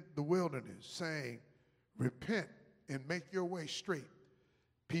in the wilderness, saying, repent and make your way straight,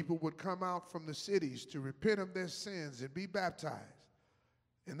 people would come out from the cities to repent of their sins and be baptized.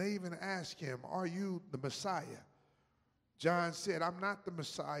 And they even asked him, are you the Messiah? John said, I'm not the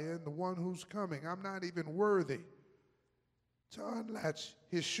Messiah, and the one who's coming, I'm not even worthy to unlatch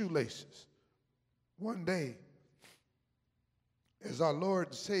his shoelaces. One day, as our Lord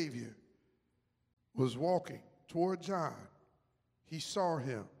and Savior was walking toward John, he saw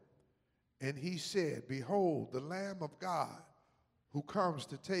him, and he said, behold, the Lamb of God who comes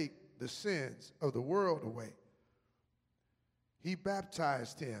to take the sins of the world away. He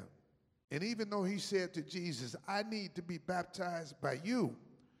baptized him. And even though he said to Jesus, I need to be baptized by you,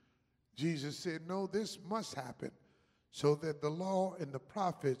 Jesus said, no, this must happen so that the law and the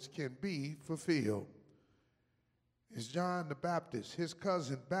prophets can be fulfilled. As John the Baptist, his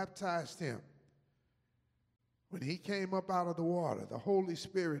cousin, baptized him, when he came up out of the water, the Holy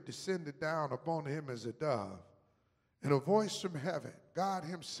Spirit descended down upon him as a dove. And a voice from heaven, God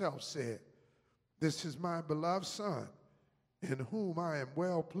himself said, this is my beloved Son, in whom I am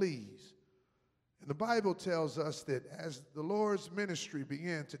well pleased. And the Bible tells us that as the Lord's ministry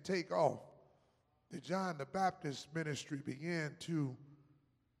began to take off, that John the Baptist's ministry began to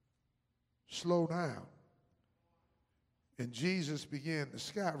slow down. And Jesus began to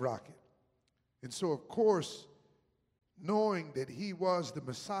skyrocket. And so, of course, knowing that he was the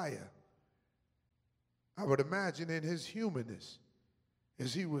Messiah, I would imagine in his humanness,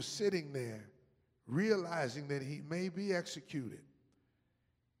 as he was sitting there, realizing that he may be executed,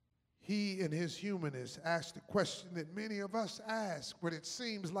 he in his humanness asked the question that many of us ask when it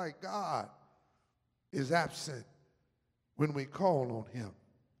seems like God is absent when we call on him.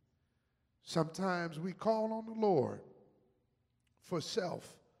 Sometimes we call on the Lord for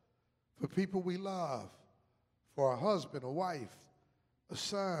self, for people we love, for a husband, a wife, a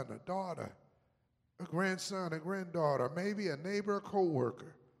son, a daughter, a grandson, a granddaughter, maybe a neighbor, a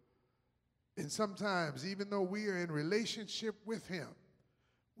co-worker. And sometimes, even though we are in relationship with him,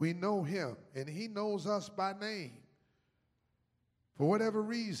 we know him and he knows us by name. For whatever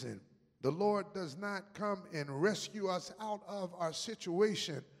reason, the Lord does not come and rescue us out of our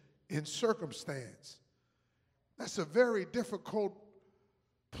situation in circumstance. That's a very difficult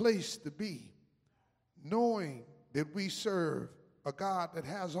place to be, knowing that we serve a God that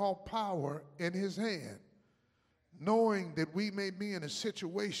has all power in his hand, knowing that we may be in a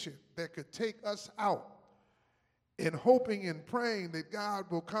situation that could take us out, and hoping and praying that God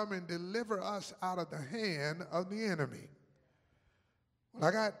will come and deliver us out of the hand of the enemy. Well,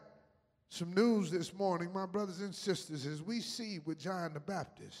 I got some news this morning, my brothers and sisters, as we see with John the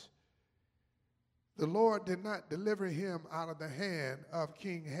Baptist. The Lord did not deliver him out of the hand of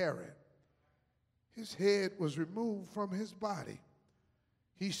King Herod. his head was removed from his body,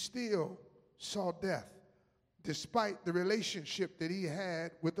 he still saw death, despite the relationship that he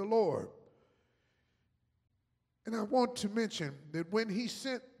had with the Lord. And I want to mention that when he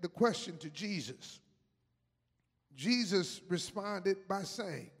sent the question to Jesus, Jesus responded by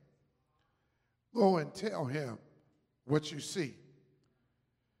saying, go and tell him what you see.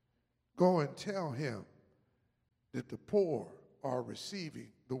 Go and tell him that the poor are receiving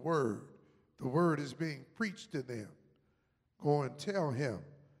the word. The word is being preached to them. Go and tell him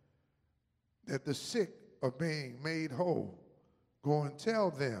that the sick are being made whole. Go and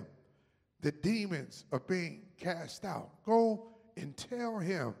tell them that demons are being cast out. Go and tell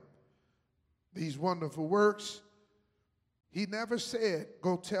him these wonderful works. He never said,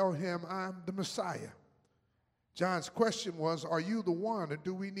 go tell him I'm the Messiah. John's question was, are you the one, or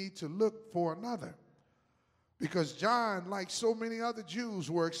do we need to look for another? Because John, like so many other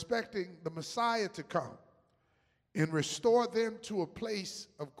Jews, were expecting the Messiah to come and restore them to a place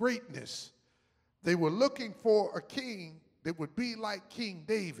of greatness. They were looking for a king that would be like King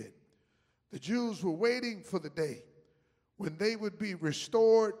David. The Jews were waiting for the day when they would be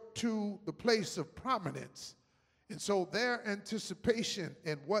restored to the place of prominence. And so their anticipation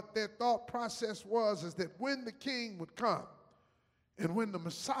and what their thought process was is that when the king would come and when the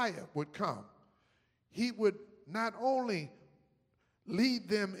Messiah would come, he would not only lead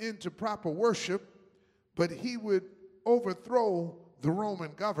them into proper worship, but he would overthrow the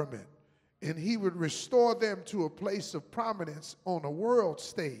Roman government and he would restore them to a place of prominence on a world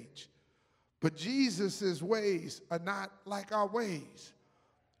stage. But Jesus' ways are not like our ways.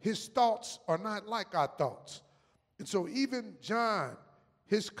 His thoughts are not like our thoughts. And so even John,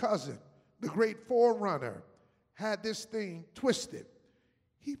 his cousin, the great forerunner, had this thing twisted.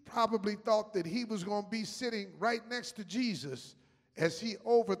 He probably thought that he was going to be sitting right next to Jesus as he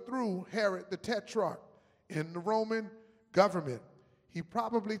overthrew Herod the Tetrarch in the Roman government. He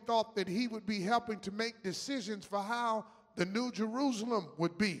probably thought that he would be helping to make decisions for how the New Jerusalem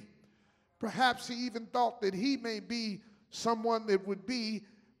would be. Perhaps he even thought that he may be someone that would be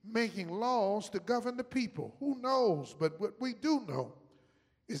making laws to govern the people. Who knows? But what we do know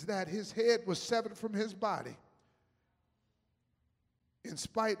is that his head was severed from his body in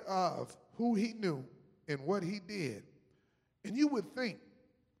spite of who he knew and what he did. And you would think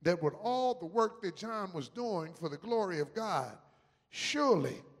that with all the work that John was doing for the glory of God,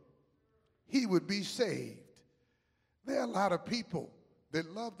 surely he would be saved. There are a lot of people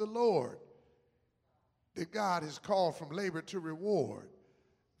that love the Lord that God has called from labor to reward.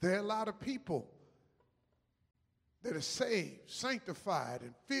 There are a lot of people that are saved, sanctified,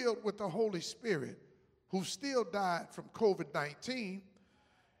 and filled with the Holy Spirit who still died from COVID-19.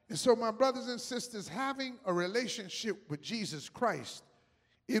 And so, my brothers and sisters, having a relationship with Jesus Christ,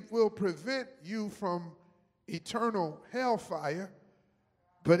 it will prevent you from eternal hellfire,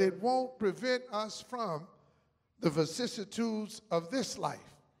 but it won't prevent us from the vicissitudes of this life.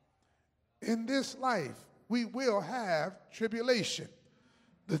 In this life, we will have tribulation.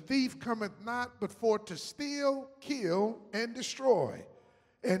 The thief cometh not but for to steal, kill, and destroy.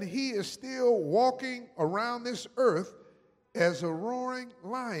 And he is still walking around this earth as a roaring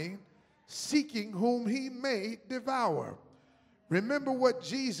lion, seeking whom he may devour. Remember what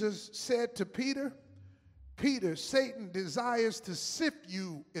Jesus said to Peter? Peter, Satan desires to sift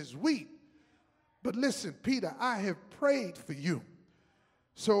you as wheat. But listen, Peter, I have prayed for you.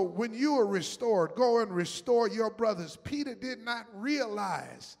 So when you are restored, go and restore your brothers. Peter did not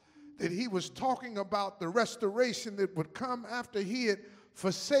realize that he was talking about the restoration that would come after he had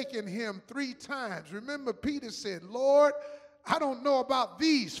forsaken him 3 times. Remember, Peter said, Lord, I don't know about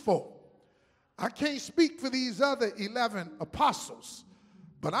these folk. I can't speak for these other 11 apostles,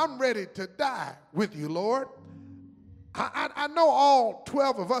 but I'm ready to die with you, Lord. I know all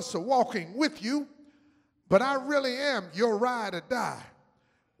 12 of us are walking with you, but I really am your ride or die.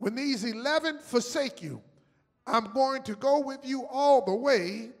 When these 11 forsake you, I'm going to go with you all the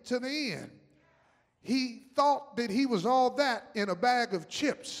way to the end. He thought that he was all that in a bag of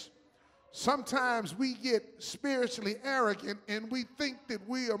chips. Sometimes we get spiritually arrogant and we think that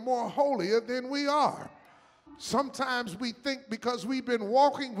we are more holier than we are. Sometimes we think because we've been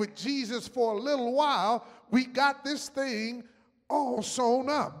walking with Jesus for a little while, we got this thing all sewn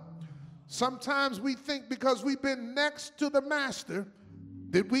up. Sometimes we think because we've been next to the master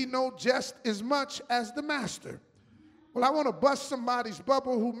that we know just as much as the master. Well, I want to bust somebody's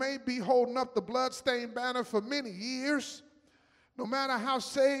bubble who may be holding up the bloodstained banner for many years. No matter how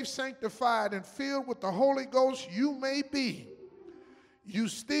saved, sanctified, and filled with the Holy Ghost you may be, you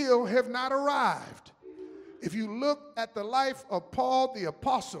still have not arrived. If you look at the life of Paul the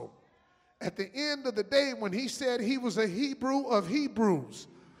apostle at the end of the day, when he said he was a Hebrew of Hebrews,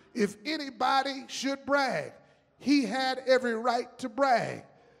 if anybody should brag, he had every right to brag.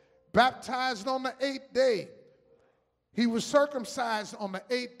 Baptized on the 8th day. He was circumcised on the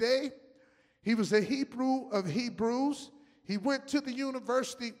 8th day. He was a Hebrew of Hebrews. He went to the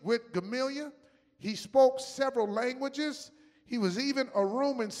university with Gamaliel. He spoke several languages. He was even a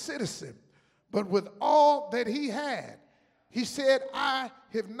Roman citizen. But with all that he had, he said, I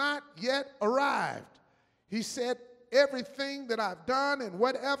have not yet arrived. He said, everything that I've done and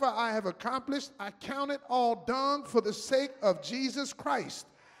whatever I have accomplished, I count it all dung for the sake of Jesus Christ.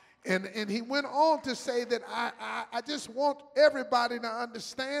 And he went on to say that I just want everybody to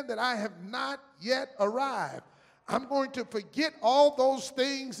understand that I have not yet arrived. I'm going to forget all those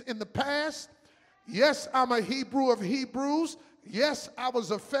things in the past. Yes, I'm a Hebrew of Hebrews. Yes, I was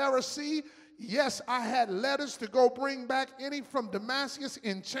a Pharisee. Yes, I had letters to go bring back any from Damascus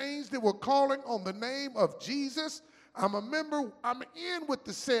in chains that were calling on the name of Jesus. I'm a member, I'm in with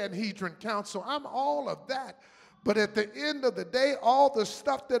the Sanhedrin Council. I'm all of that. But at the end of the day, all the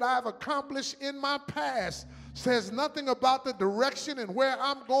stuff that I've accomplished in my past says nothing about the direction and where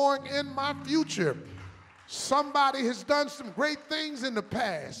I'm going in my future. Somebody has done some great things in the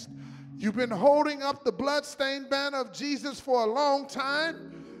past. You've been holding up the bloodstained banner of Jesus for a long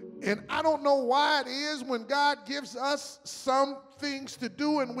time. And I don't know why it is when God gives us some things to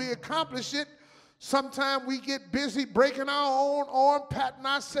do and we accomplish it, sometimes we get busy breaking our own arm, patting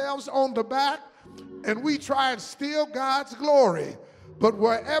ourselves on the back, and we try and steal God's glory. But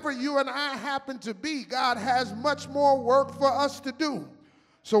wherever you and I happen to be, God has much more work for us to do.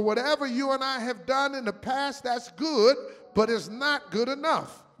 So whatever you and I have done in the past, that's good, but it's not good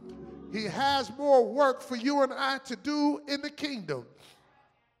enough. He has more work for you and I to do in the kingdom.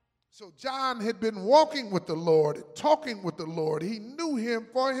 So John had been walking with the Lord and talking with the Lord. He knew him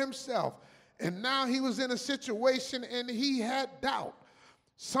for himself. And now he was in a situation and he had doubt.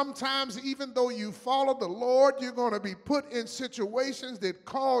 Sometimes even though you follow the Lord, you're going to be put in situations that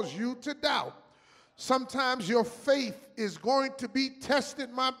cause you to doubt. Sometimes your faith is going to be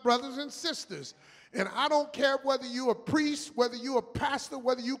tested, my brothers and sisters. And I don't care whether you're a priest, whether you're a pastor,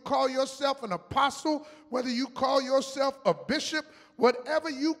 whether you call yourself an apostle, whether you call yourself a bishop, whatever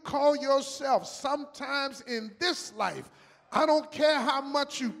you call yourself, sometimes in this life, I don't care how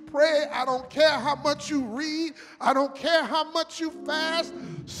much you pray. I don't care how much you read. I don't care how much you fast.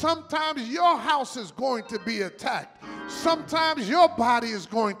 Sometimes your house is going to be attacked. Sometimes your body is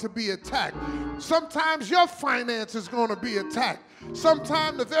going to be attacked. Sometimes your finance is going to be attacked.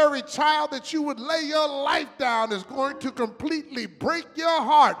 Sometimes the very child that you would lay your life down is going to completely break your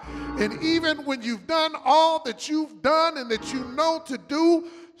heart. And even when you've done all that you've done and that you know to do,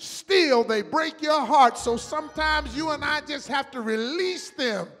 still they break your heart. So sometimes you and I just have to release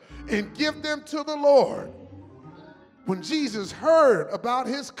them and give them to the Lord. When Jesus heard about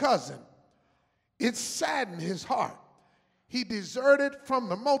his cousin, it saddened his heart. He deserted from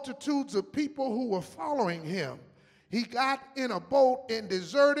the multitudes of people who were following him. He got in a boat and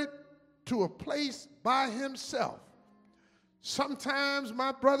deserted to a place by himself. Sometimes,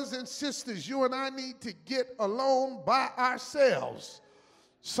 my brothers and sisters, you and I need to get alone by ourselves.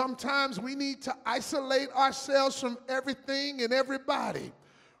 Sometimes we need to isolate ourselves from everything and everybody.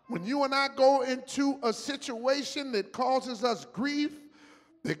 When you and I go into a situation that causes us grief,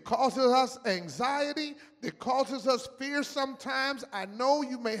 that causes us anxiety, that causes us fear sometimes, I know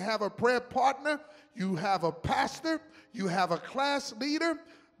you may have a prayer partner, you have a pastor, you have a class leader,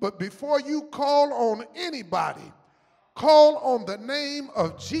 but before you call on anybody, call on the name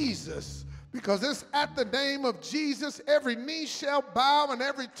of Jesus. Because it's at the name of Jesus, every knee shall bow and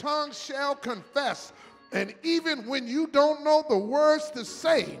every tongue shall confess. And even when you don't know the words to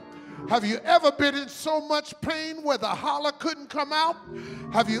say, have you ever been in so much pain where the holler couldn't come out?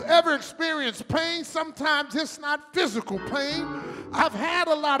 Have you ever experienced pain? Sometimes it's not physical pain. I've had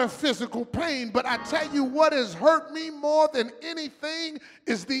a lot of physical pain, but I tell you what has hurt me more than anything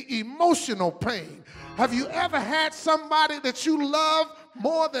is the emotional pain. Have you ever had somebody that you love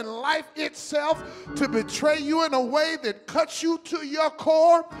more than life itself to betray you in a way that cuts you to your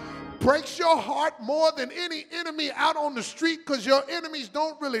core, breaks your heart more than any enemy out on the street, because your enemies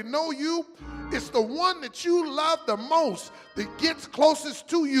don't really know you? It's the one that you love the most that gets closest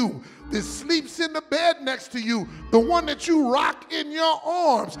to you, that sleeps in the bed next to you, the one that you rock in your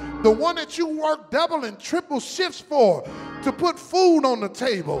arms, the one that you work double and triple shifts for, to put food on the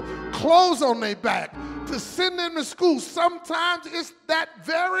table, clothes on their back, to send them to school. Sometimes it's that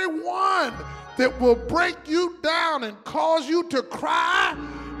very one that will break you down and cause you to cry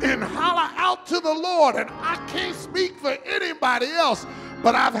and holler out to the Lord. And I can't speak for anybody else,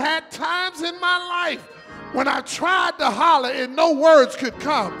 But I've had times in my life when I tried to holler and no words could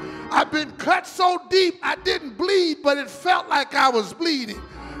come. I've been cut so deep I didn't bleed, but it felt like I was bleeding.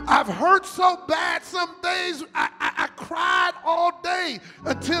 I've hurt so bad some days I cried all day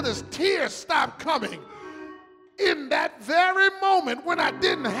until the tears stopped coming. In that very moment when I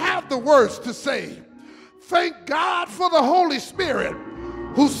didn't have the words to say, thank God for the Holy Spirit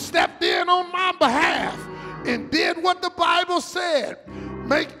who stepped in on my behalf and did what the Bible said.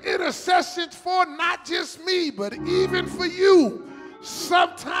 Make intercessions for not just me, but even for you.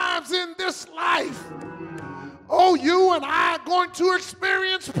 Sometimes in this life, oh, you and I are going to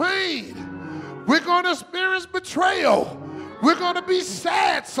experience pain. We're going to experience betrayal. We're going to be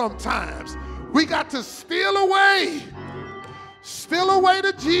sad sometimes. We got to steal away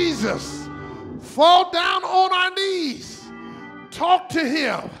to Jesus. Fall down on our knees. Talk to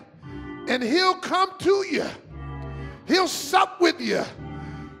him, and he'll come to you. He'll sup with you.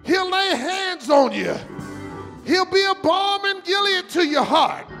 He'll lay hands on you. He'll be a balm in Gilead to your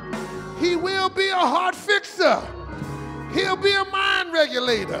heart. He will be a heart fixer. He'll be a mind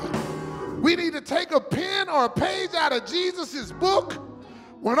regulator. We need to take a pen or a page out of Jesus' book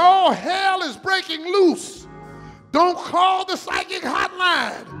when all hell is breaking loose. Don't call the psychic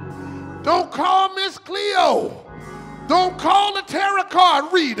hotline. Don't call Miss Cleo. Don't call the tarot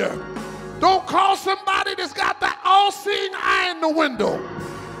card reader. Don't call somebody that's got the all-seeing eye in the window.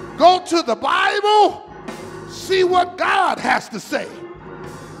 Go to the Bible. See what God has to say.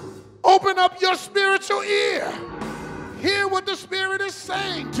 Open up your spiritual ear. Hear what the Spirit is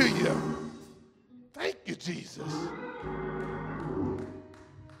saying to you. Thank you, Jesus.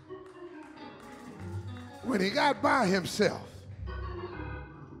 When he got by himself,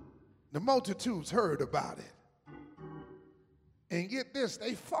 the multitudes heard about it. And get this,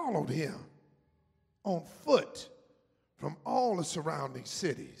 they followed him on foot from all the surrounding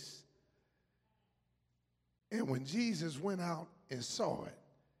cities. And when Jesus went out and saw it,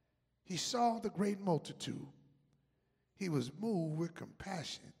 he saw the great multitude. He was moved with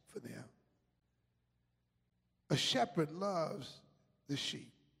compassion for them. A shepherd loves the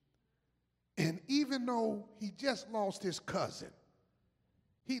sheep. And even though he just lost his cousin,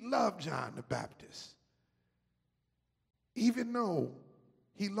 he loved John the Baptist. Even though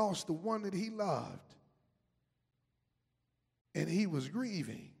he lost the one that he loved, and he was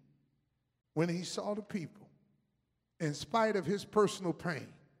grieving when he saw the people, in spite of his personal pain,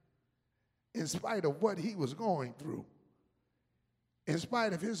 in spite of what he was going through, in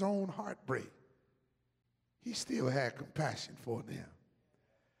spite of his own heartbreak, he still had compassion for them.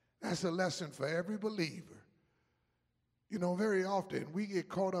 That's a lesson for every believer. You know, very often we get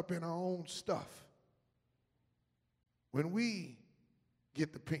caught up in our own stuff. When we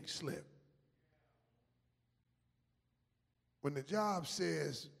get the pink slip, when the job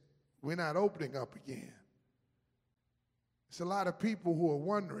says we're not opening up again, it's a lot of people who are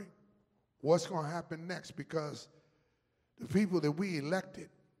wondering what's going to happen next, because the people that we elected,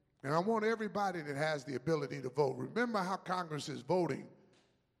 and I want everybody that has the ability to vote, remember how Congress is voting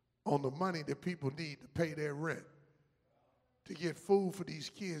on the money that people need to pay their rent, to get food for these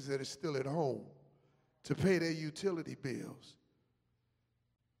kids that are still at home, to pay their utility bills.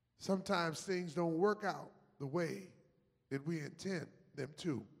 Sometimes things don't work out the way that we intend them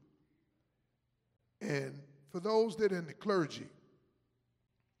to. And for those that are in the clergy,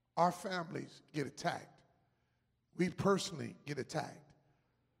 our families get attacked. We personally get attacked.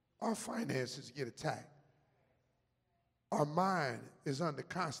 Our finances get attacked. Our mind is under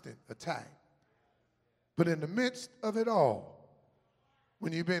constant attack. But in the midst of it all,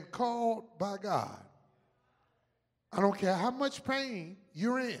 when you've been called by God, I don't care how much pain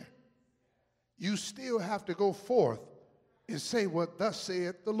you're in, you still have to go forth and say what thus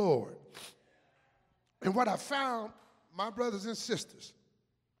saith the Lord. And what I found, my brothers and sisters,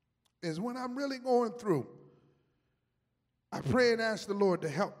 is when I'm really going through, I pray and ask the Lord to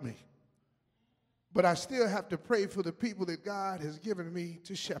help me. But I still have to pray for the people that God has given me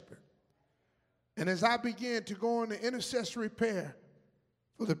to shepherd. And as I begin to go into intercessory prayer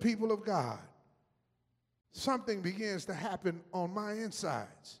for the people of God, something begins to happen on my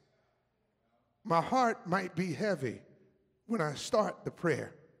insides. My heart might be heavy when I start the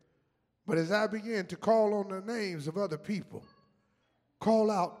prayer. But as I begin to call on the names of other people, call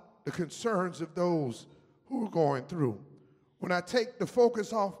out the concerns of those who are going through, when I take the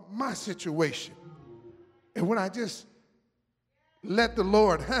focus off my situation, and when I just let the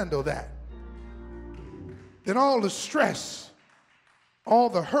Lord handle that, then all the stress, all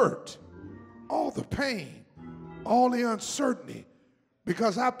the hurt, all the pain, all the uncertainty,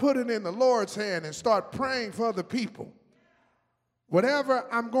 because I put it in the Lord's hand and start praying for other people, whatever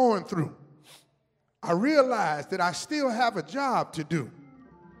I'm going through, I realize that I still have a job to do.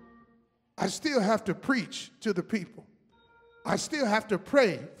 I still have to preach to the people. I still have to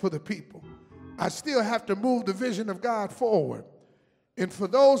pray for the people. I still have to move the vision of God forward. And for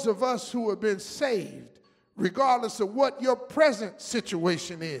those of us who have been saved, regardless of what your present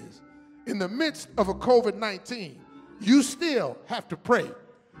situation is, in the midst of a COVID-19, you still have to pray.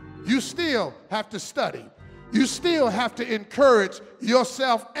 You still have to study. You still have to encourage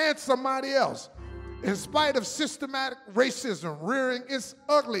yourself and somebody else. In spite of systematic racism rearing its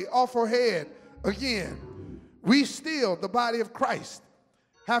ugly awful head again, we still, the body of Christ,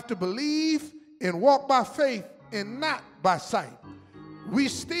 have to believe and walk by faith and not by sight. We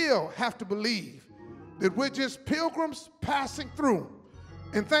still have to believe that we're just pilgrims passing through.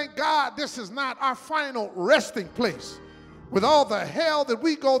 And thank God this is not our final resting place. With all the hell that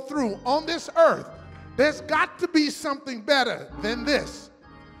we go through on this earth, there's got to be something better than this.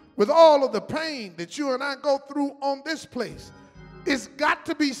 With all of the pain that you and I go through on this place, it's got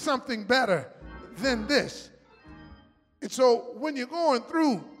to be something better than this. And so when you're going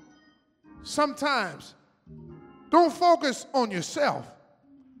through, sometimes don't focus on yourself.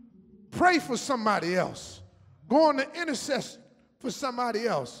 Pray for somebody else. Go on to intercession for somebody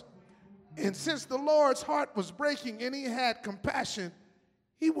else. And since the Lord's heart was breaking and he had compassion,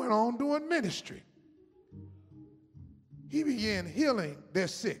 he went on doing ministry. He began healing their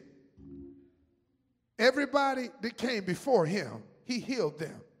sick. Everybody that came before him, he healed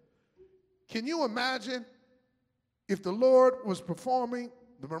them. Can you imagine if the Lord was performing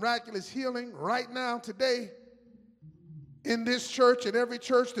the miraculous healing right now today in this church and every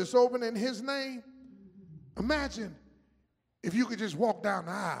church that's open in his name? Imagine if you could just walk down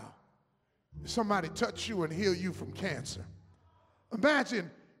the aisle, somebody touch you and heal you from cancer. Imagine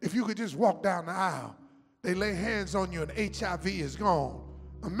if you could just walk down the aisle, they lay hands on you and HIV is gone.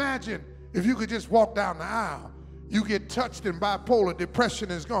 Imagine if you could just walk down the aisle, you get touched and bipolar depression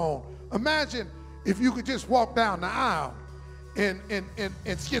is gone. Imagine if you could just walk down the aisle and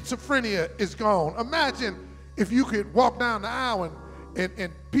schizophrenia is gone. Imagine if you could walk down the aisle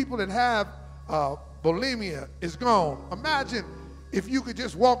and people that have bulimia is gone. Imagine if you could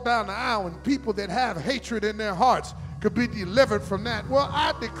just walk down the aisle and people that have hatred in their hearts could be delivered from that. Well,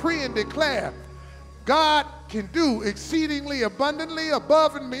 I decree and declare God can do exceedingly abundantly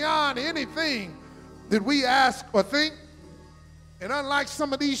above and beyond anything that we ask or think. And unlike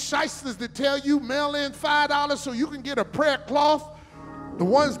some of these shysters that tell you mail in $5 so you can get a prayer cloth, the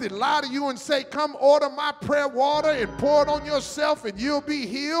ones that lie to you and say, come order my prayer water and pour it on yourself and you'll be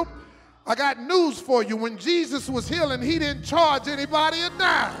healed, I got news for you. When Jesus was healing, he didn't charge anybody a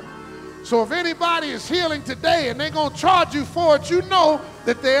dime. So if anybody is healing today and they're going to charge you for it, you know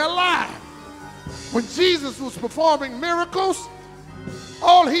that they're lying. When Jesus was performing miracles,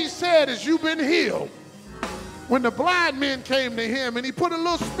 all he said is, you've been healed. When the blind men came to him and he put a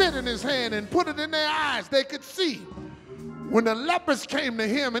little spit in his hand and put it in their eyes, they could see. When the lepers came to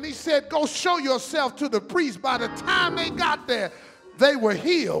him and he said, go show yourself to the priest, by the time they got there, they were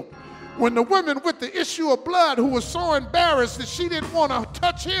healed. When the woman with the issue of blood, who was so embarrassed that she didn't want to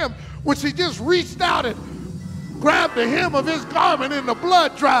touch him, when she just reached out and grabbed the hem of his garment and the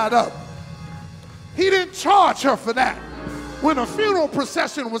blood dried up, he didn't charge her for that. When a funeral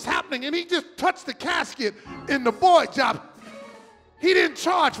procession was happening and he just touched the casket and the boy dropped, he didn't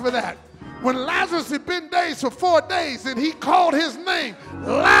charge for that. When Lazarus had been dead for 4 days and he called his name,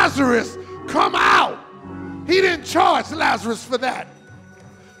 Lazarus, come out, he didn't charge Lazarus for that.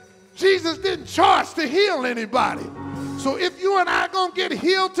 Jesus didn't charge to heal anybody. So if you and I are going to get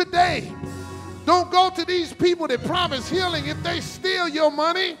healed today, don't go to these people that promise healing if they steal your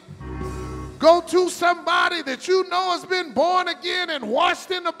money. Go to somebody that you know has been born again and washed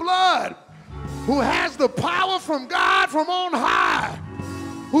in the blood, who has the power from God from on high,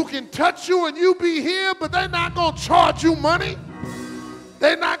 who can touch you and you be healed, but they're not going to charge you money.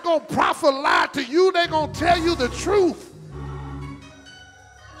 They're not going to profit lie to you. They're going to tell you the truth.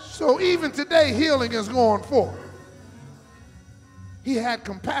 So even today, healing is going forth. He had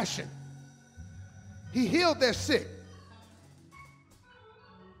compassion. He healed their sick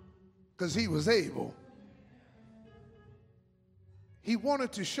because he was able. He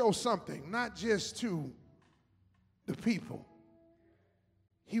wanted to show something, not just to the people.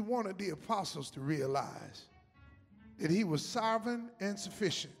 He wanted the apostles to realize that he was sovereign and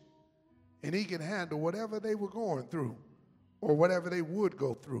sufficient, and he could handle whatever they were going through or whatever they would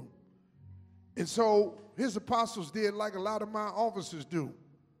go through. And so his apostles did like a lot of my officers do.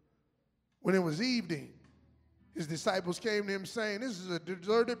 When it was evening, his disciples came to him saying, this is a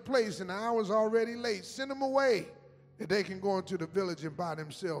deserted place and the hour's already late. Send them away that they can go into the village and buy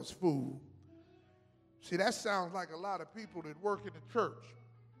themselves food. See, that sounds like a lot of people that work in the church.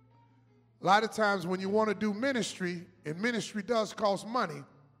 A lot of times when you want to do ministry, and ministry does cost money,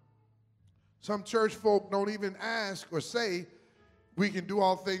 some church folk don't even ask or say, we can do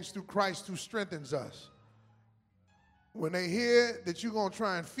all things through Christ who strengthens us. When they hear that you're going to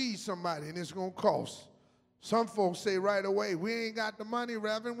try and feed somebody and it's going to cost, some folks say right away, we ain't got the money,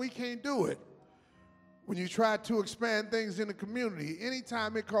 Reverend, we can't do it. When you try to expand things in the community,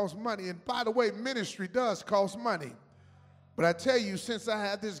 anytime it costs money, and by the way, ministry does cost money. But I tell you, since I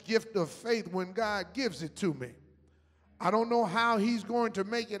have this gift of faith when God gives it to me, I don't know how he's going to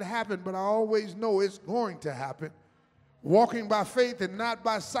make it happen, but I always know it's going to happen. Walking by faith and not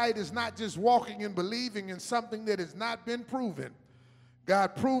by sight is not just walking and believing in something that has not been proven.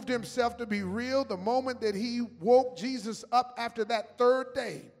 God proved himself to be real the moment that he woke Jesus up after that third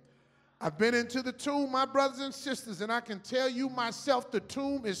day. I've been into the tomb, my brothers and sisters, and I can tell you myself the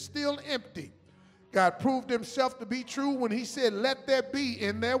tomb is still empty. God proved himself to be true when he said, let there be,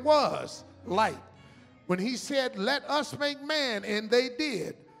 and there was light. When he said, let us make man, and they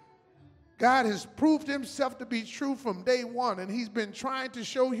did. God has proved himself to be true from day one, and he's been trying to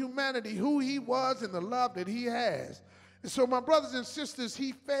show humanity who he was and the love that he has. And so, my brothers and sisters,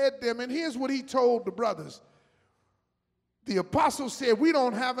 he fed them, and here's what he told the brothers. The apostles said, we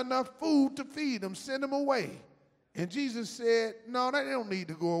don't have enough food to feed them, send them away. And Jesus said, no, they don't need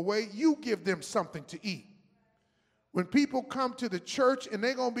to go away. You give them something to eat. When people come to the church, and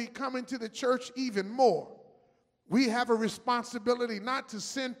they're going to be coming to the church even more, we have a responsibility not to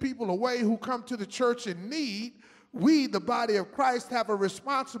send people away who come to the church in need. We, the body of Christ, have a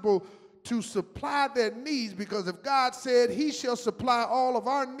responsibility to supply their needs, because if God said he shall supply all of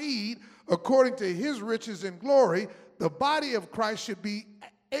our need according to his riches and glory, the body of Christ should be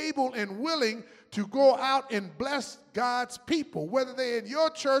able and willing to go out and bless God's people, whether they're in your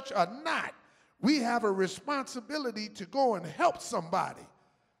church or not. We have a responsibility to go and help somebody.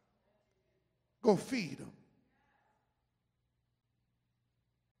 Go feed them.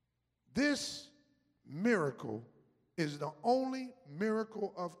 This miracle is the only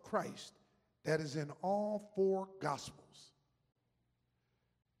miracle of Christ that is in all four Gospels.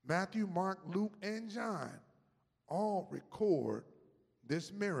 Matthew, Mark, Luke, and John all record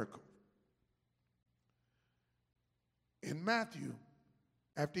this miracle. In Matthew,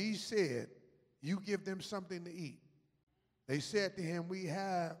 after he said, you give them something to eat, they said to him, we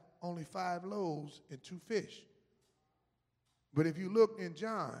have only 5 loaves and 2 fish. But if you look in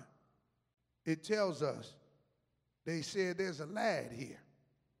John, it tells us they said there's a lad here,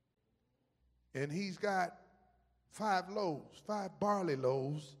 and he's got 5 loaves, 5 barley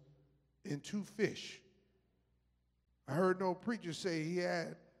loaves, and 2 fish. I heard no preacher say he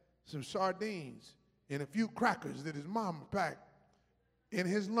had some sardines and a few crackers that his mama packed in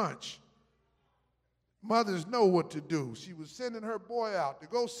his lunch. Mothers know what to do. She was sending her boy out to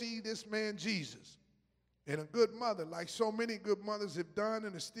go see this man Jesus. And a good mother, like so many good mothers have done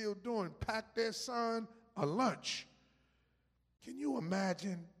and are still doing, packed their son a lunch. Can you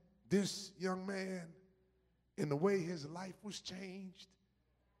imagine this young man in the way his life was changed,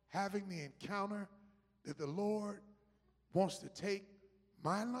 having the encounter that the Lord wants to take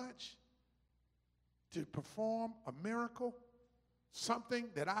my lunch to perform a miracle, something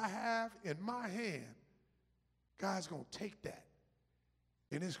that I have in my hand? God's going to take that,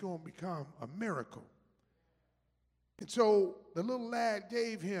 and it's going to become a miracle. And so the little lad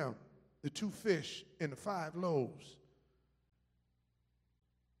gave him the 2 fish and the 5 loaves.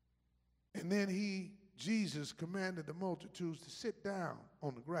 And then Jesus commanded the multitudes to sit down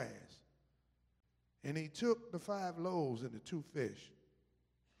on the grass. And he took the 5 loaves and the 2 fish.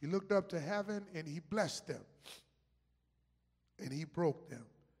 He looked up to heaven and he blessed them. And he broke them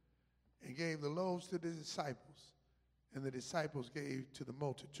and gave the loaves to the disciples. And the disciples gave to the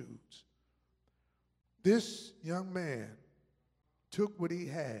multitudes. This young man took what he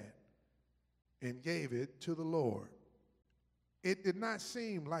had and gave it to the Lord. It did not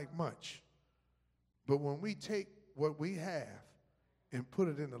seem like much, but when we take what we have and put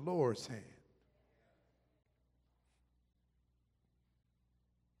it in the Lord's hand,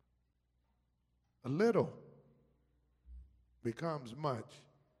 a little becomes much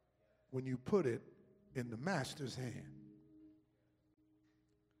when you put it in the master's hand.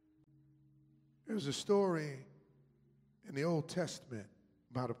 There's a story in the Old Testament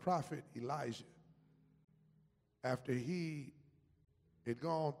about a prophet Elijah. After he had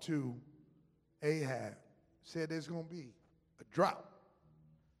gone to Ahab, said there's going to be a drought.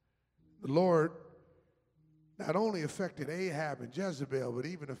 The Lord not only affected Ahab and Jezebel, but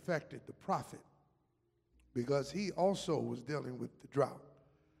even affected the prophet because he also was dealing with the drought.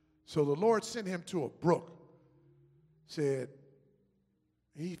 So the Lord sent him to a brook, said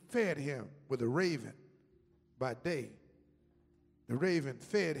he fed him with a raven by day. The raven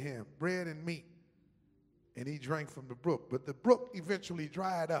fed him bread and meat, and he drank from the brook. But the brook eventually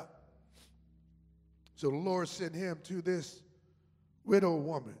dried up. So the Lord sent him to this widow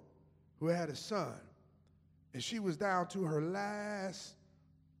woman who had a son, and she was down to her last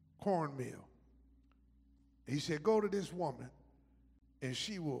cornmeal. He said, go to this woman, and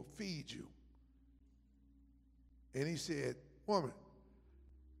she will feed you. And he said, woman,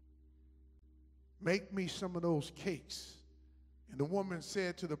 make me some of those cakes. And the woman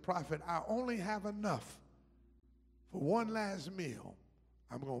said to the prophet, I only have enough for one last meal.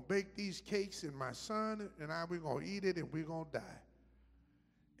 I'm going to bake these cakes, and my son and we're going to eat it, and we're going to die.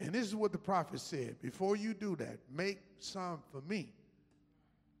 And this is what the prophet said. Before you do that, make some for me,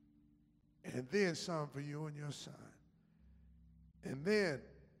 and then some for you and your son. And then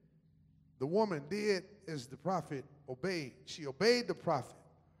the woman did as the prophet obeyed. She obeyed the prophet.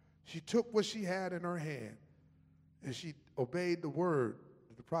 She took what she had in her hand, and she obeyed the word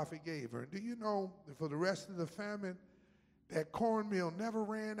that the prophet gave her. And do you know that for the rest of the famine, that cornmeal never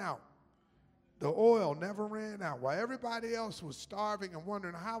ran out? The oil never ran out. While everybody else was starving and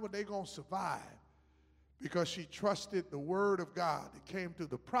wondering how were they going to survive, because she trusted the word of God that came through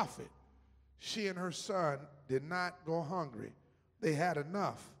the prophet, she and her son did not go hungry. They had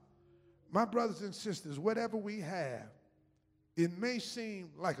enough. My brothers and sisters, whatever we have, it may seem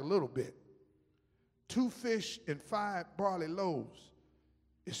like a little bit. 2 fish and 5 barley loaves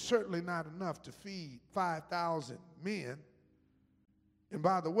is certainly not enough to feed 5,000 men. And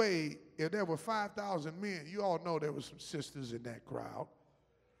by the way, if there were 5,000 men, you all know there were some sisters in that crowd.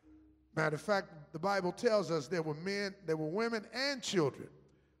 Matter of fact, the Bible tells us there were men, there were women and children.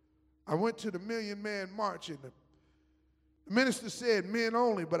 I went to the Million Man March, and the minister said men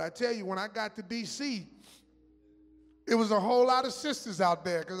only, but I tell you, when I got to D.C., it was a whole lot of sisters out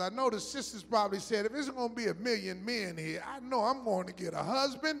there, because I know the sisters probably said, if it's going to be 1 million men here, I know I'm going to get a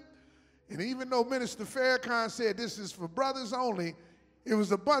husband. And even though Minister Farrakhan said this is for brothers only, it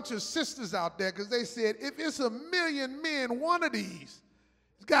was a bunch of sisters out there, because they said, if it's 1 million men, one of these,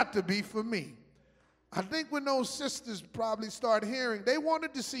 it's got to be for me. I think when those sisters probably start hearing, they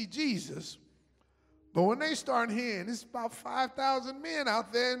wanted to see Jesus, but when they start hearing, it's about 5,000 men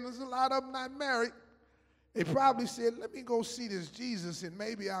out there, and there's a lot of them not married, they probably said, let me go see this Jesus, and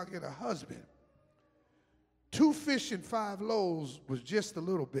maybe I'll get a husband. 2 fish and 5 loaves was just a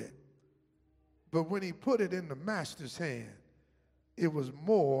little bit, but when he put it in the master's hand, it was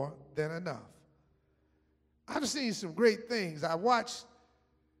more than enough. I've seen some great things. I watched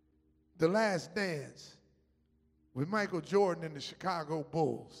The Last Dance with Michael Jordan and the Chicago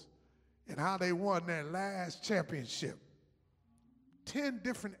Bulls, and how they won their last championship. 10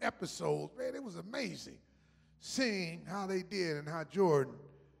 different episodes, man, it was amazing seeing how they did and how Jordan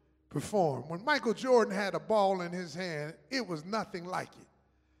performed. When Michael Jordan had a ball in his hand, it was nothing like it.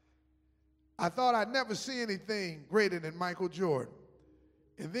 I thought I'd never see anything greater than Michael Jordan.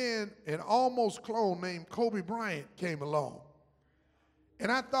 And then an almost clone named Kobe Bryant came along.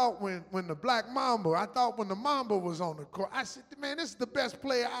 And I thought when the Black Mamba, when the Mamba was on the court, I said, man, this is the best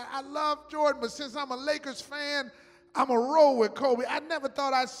player. I love Jordan, but since I'm a Lakers fan, I'm a roll with Kobe. I never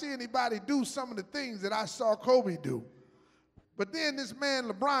thought I'd see anybody do some of the things that I saw Kobe do. But then this man,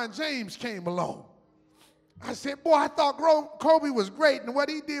 LeBron James, came along. I said, boy, I thought Kobe was great, and what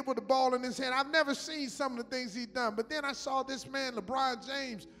he did with the ball in his hand, I've never seen some of the things he's done. But then I saw this man, LeBron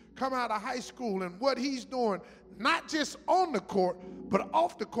James, come out of high school, and what he's doing, not just on the court, but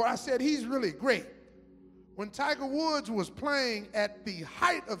off the court. I said, he's really great. When Tiger Woods was playing at the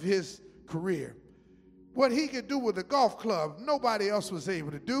height of his career, what he could do with a golf club, nobody else was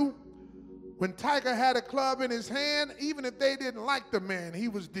able to do. When Tiger had a club in his hand, even if they didn't like the man, he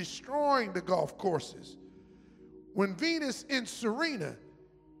was destroying the golf courses. When Venus and Serena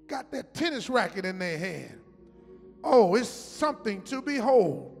got that tennis racket in their hand, oh, it's something to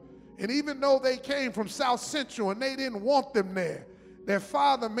behold. And even though they came from South Central and they didn't want them there, their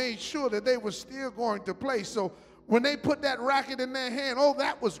father made sure that they were still going to play. So when they put that racket in their hand, oh,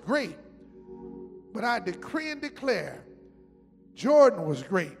 that was great. But I decree and declare, Jordan was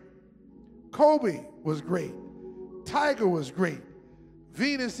great. Kobe was great. Tiger was great.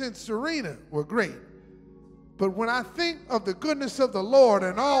 Venus and Serena were great. But when I think of the goodness of the Lord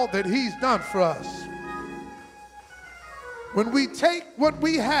and all that he's done for us, when we take what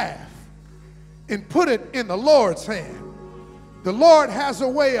we have and put it in the Lord's hand, the Lord has a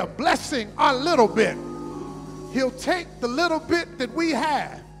way of blessing our little bit. He'll take the little bit that we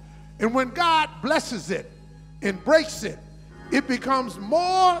have, and when God blesses it, embrace it, it becomes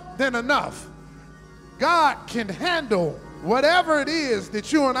more than enough. God can handle whatever it is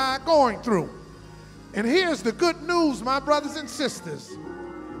that you and I are going through. And here's the good news, my brothers and sisters.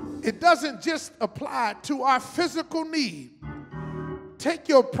 It doesn't just apply to our physical need. Take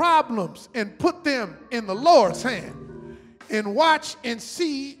your problems and put them in the Lord's hand and watch and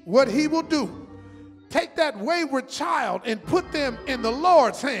see what he will do. Take that wayward child and put them in the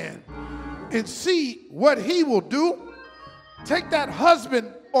Lord's hand and see what he will do. Take that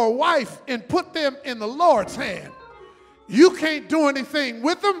husband or wife and put them in the Lord's hand. You can't do anything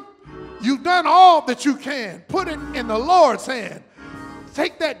with them. You've done all that you can. Put it in the Lord's hand.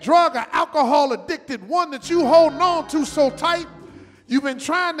 Take that drug or alcohol addicted one that you hold on to so tight. You've been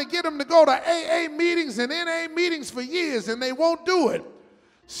trying to get them to go to AA meetings and NA meetings for years, and they won't do it.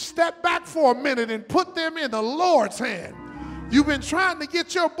 Step back for a minute and put them in the Lord's hand. You've been trying to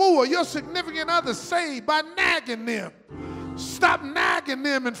get your boo or your significant other saved by nagging them. Stop nagging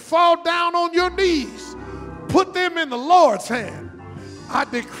them and fall down on your knees. Put them in the Lord's hand. I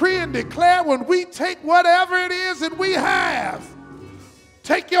decree and declare, when we take whatever it is that we have,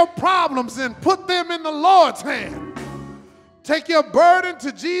 take your problems and put them in the Lord's hand. Take your burden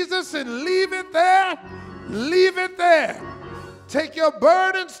to Jesus and leave it there. Leave it there. Take your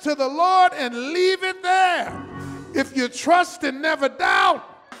burdens to the Lord and leave it there. If you trust and never doubt,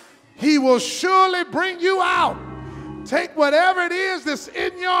 he will surely bring you out. Take whatever it is that's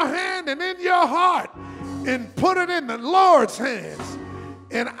in your hand and in your heart and put it in the Lord's hands.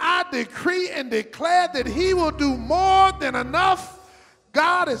 And I decree and declare that he will do more than enough.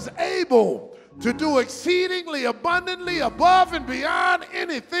 God is able to do exceedingly abundantly above and beyond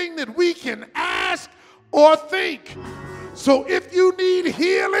anything that we can ask or think. So if you need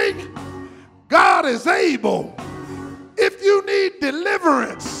healing, God is able. If you need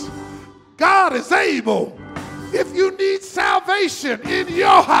deliverance, God is able. If you need salvation in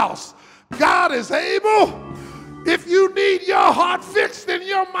your house, God is able. If you need your heart fixed and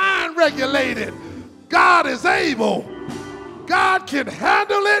your mind regulated, God is able. God can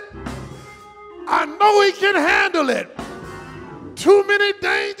handle it. I know he can handle it. Too many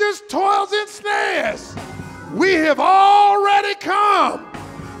dangers, toils, and snares. We have already come.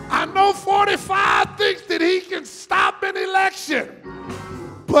 I know 45 thinks that he can stop an election,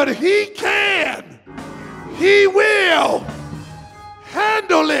 but he can. He will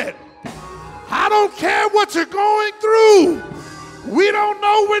handle it. I don't care what you're going through. We don't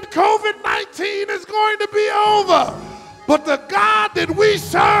know when COVID-19 is going to be over, but the God that we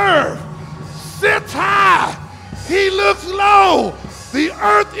serve sits high. He looks low. The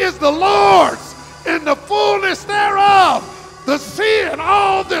earth is the Lord's and the fullness thereof, the sea and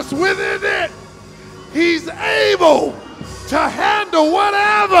all that's within it. He's able to handle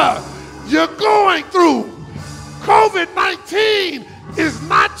whatever you're going through. COVID-19 is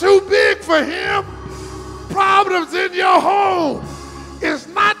not too big for him. Problems in your home is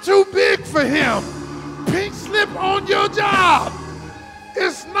not too big for him. Pink slip on your job,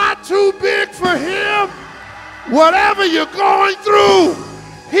 it's not too big for him. Whatever you're going through,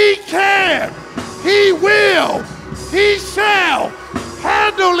 he can, he will, he shall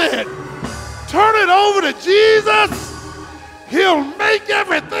handle it. Turn it over to Jesus. He'll make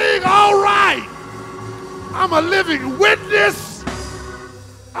everything all right. I'm a living witness.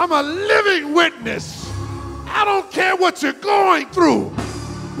 I'm a living witness. I don't care what you're going through.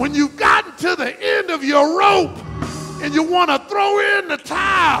 When you've gotten to the end of your rope and you want to throw in the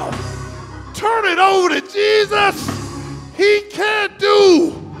towel, turn it over to Jesus. He can do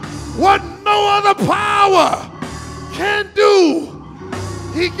what no other power can do.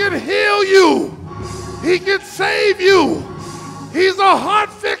 He can heal you. He can save you. He's a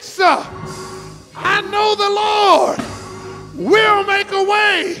heart fixer. I know the Lord will make a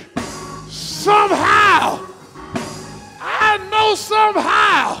way somehow. I know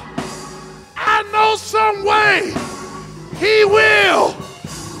somehow. I know some way. He will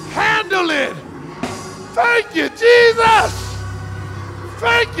handle it. Thank you, Jesus.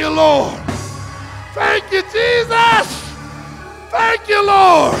 Thank you, Lord. Thank you, Jesus. Thank you,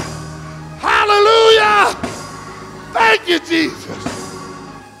 Lord. Hallelujah. Thank you, Jesus.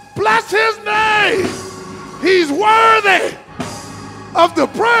 Bless his name. He's worthy of the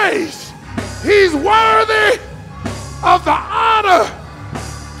praise. He's worthy of the honor.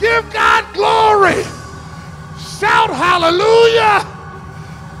 Give God glory. Shout hallelujah.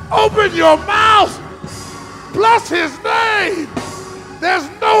 Open your mouth. Bless his name. There's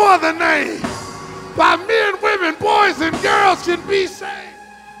no other name by men, women, boys, and girls can be saved.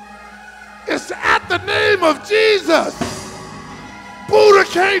 It's at the name of Jesus. Buddha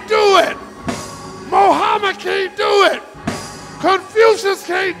can't do it. Mohammed can't do it. Confucius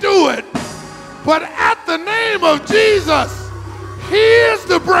can't do it. But at the name of Jesus, he is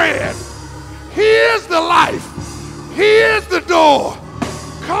the bread. He is the life. He is the door.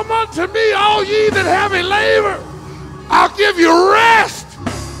 Come unto me, all ye that heavy labor. I'll give you rest.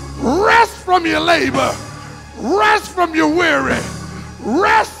 Rest from your labor. Rest from your weary.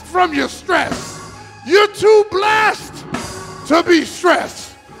 Rest from your stress. You're too blessed to be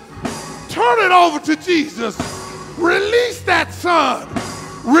stressed. Turn it over to Jesus. Release that son.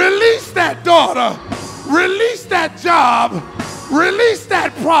 Release that daughter. Release that job. Release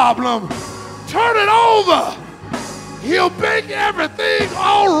that problem. Turn it over. He'll make everything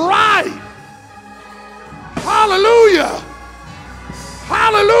all right. Hallelujah.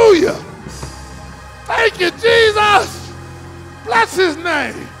 Hallelujah. Thank you, Jesus. Bless his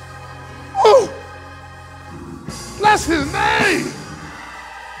name. Woo. Bless his name.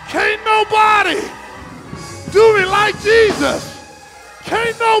 Can't nobody do me like Jesus.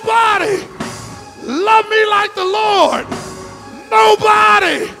 Can't nobody love me like the Lord.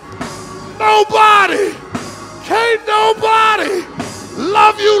 Nobody. Nobody. Can't nobody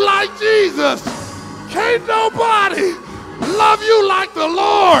love you like Jesus. Can't nobody love you like the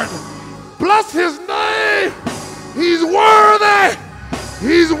Lord. Bless his name. He's worthy.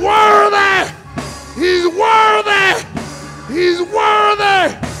 He's worthy. He's worthy. He's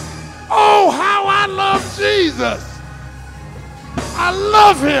worthy. Oh, how I love Jesus. I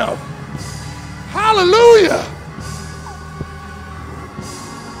love him. Hallelujah.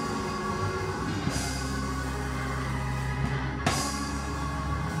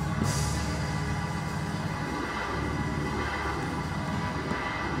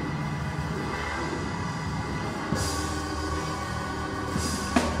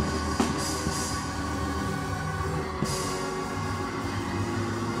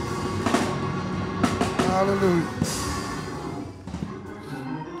 Hallelujah.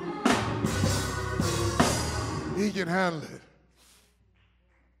 He can handle it.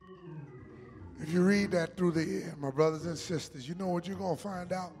 If you read that through the air, my brothers and sisters, you know what you're going to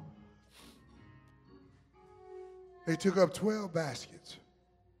find out? They took up 12 baskets.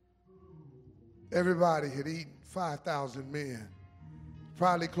 Everybody had eaten 5,000 men,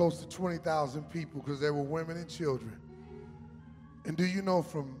 probably close to 20,000 people because there were women and children. And do you know,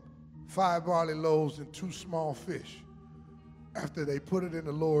 from 5 barley loaves and 2 small fish, after they put it in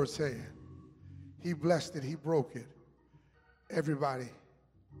the Lord's hand, he blessed it, he broke it. Everybody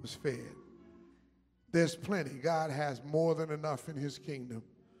was fed. There's plenty. God has more than enough in his kingdom.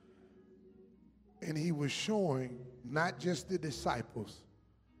 And he was showing not just the disciples,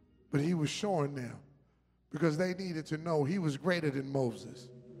 but he was showing them, because they needed to know he was greater than Moses.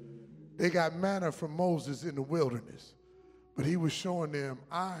 They got manna from Moses in the wilderness, but he was showing them,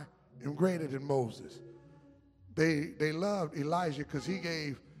 I am greater than Moses. They loved Elijah because he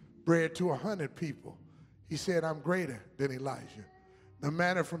gave bread to 100 people. He said, I'm greater than Elijah. The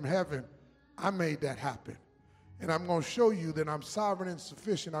manna from heaven, I made that happen. And I'm going to show you that I'm sovereign and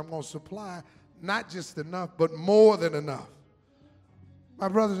sufficient. I'm going to supply not just enough, but more than enough. My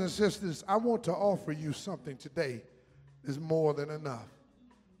brothers and sisters, I want to offer you something today that's more than enough.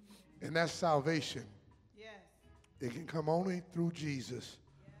 And that's salvation. Yes. It can come only through Jesus.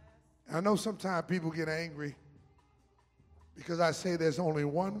 Yes. I know sometimes people get angry because I say there's only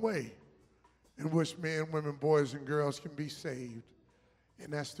one way in which men, women, boys, and girls can be saved,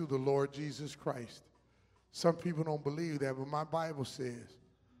 and that's through the Lord Jesus Christ. Some people don't believe that, but my Bible says,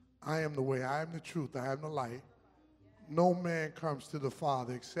 I am the way, I am the truth, I am the light. No man comes to the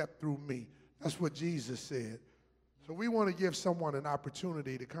Father except through me. That's what Jesus said. So we want to give someone an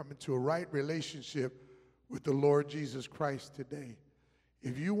opportunity to come into a right relationship with the Lord Jesus Christ today.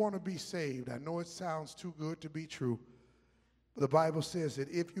 If you want to be saved, I know it sounds too good to be true, but the Bible says that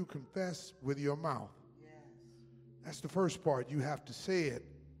if you confess with your mouth, that's the first part, you have to say it.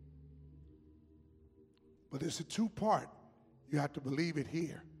 But it's a 2-part. You have to believe it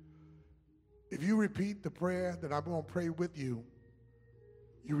here. If you repeat the prayer that I'm going to pray with you,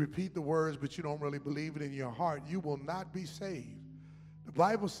 you repeat the words, but you don't really believe it in your heart, you will not be saved. The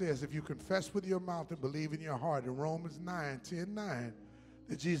Bible says if you confess with your mouth and believe in your heart in Romans 9:10-9,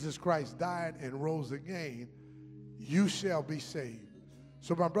 that Jesus Christ died and rose again, you shall be saved.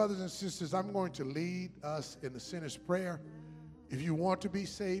 So my brothers and sisters, I'm going to lead us in the sinner's prayer. If you want to be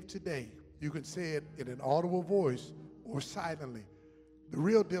saved today, you can say it in an audible voice or silently. The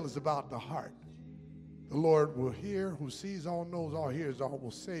real deal is about the heart. The Lord will hear, who sees all, knows all, hears all,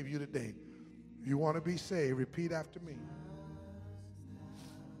 will save you today. If you want to be saved, repeat after me.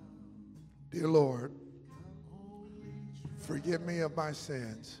 Dear Lord, forgive me of my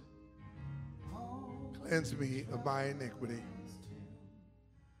sins. cleanse me of my iniquity.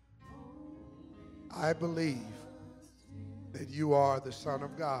 I believe that you are the Son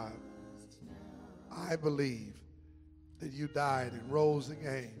of God. I believe that you died and rose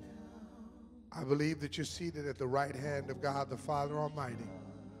again. I believe that you're seated at the right hand of God the Father Almighty.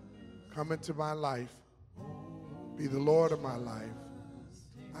 Come into my life. Be the Lord of my life.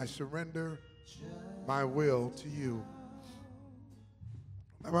 I surrender my will to you.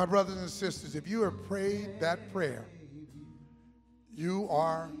 Now, my brothers and sisters, if you have prayed that prayer, you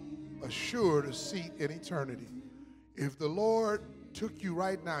are assured a seat in eternity. If the Lord took you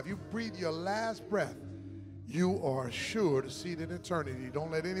right now, if you breathe your last breath, you are assured a seat in eternity. Don't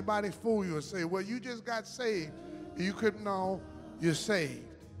let anybody fool you and say, well, you just got saved. You couldn't know you're saved.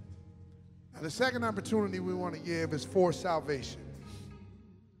 Now, the second opportunity we want to give is for salvation.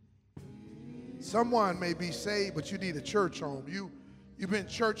 Someone may be saved, but you need a church home. You've been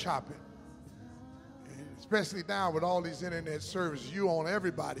church hopping. And especially now with all these internet services, you own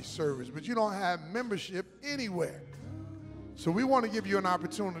everybody's service, but you don't have membership anywhere. So we want to give you an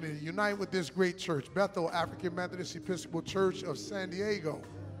opportunity to unite with this great church, Bethel African Methodist Episcopal Church of San Diego.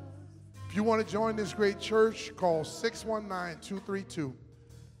 If you want to join this great church, call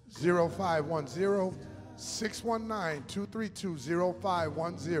 619-232-0510,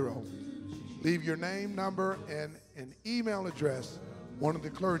 619-232-0510. Leave your name, number, and an email address. One of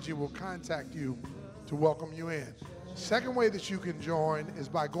the clergy will contact you to welcome you in. Second way that you can join is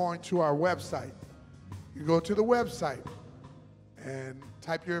by going to our website. You go to the website and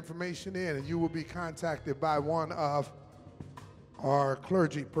type your information in, and you will be contacted by one of our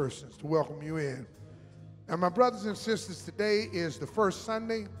clergy persons to welcome you in. And my brothers and sisters, today is the first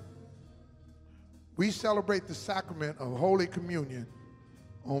Sunday. We celebrate the sacrament of Holy Communion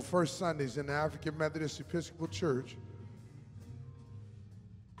on first Sundays in the African Methodist Episcopal Church.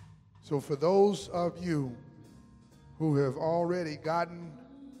 So for those of you who have already gotten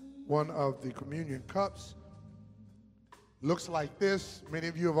one of the communion cups, looks like this. Many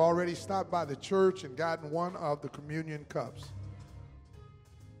of you have already stopped by the church and gotten one of the communion cups.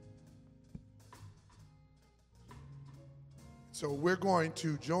 So we're going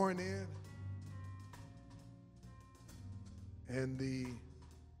to join in the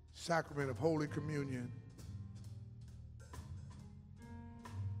sacrament of Holy Communion.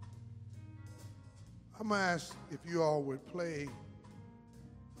 I'm going to ask if you all would play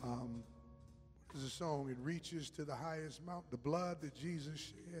there's a song, it reaches to the highest mountain, the blood that Jesus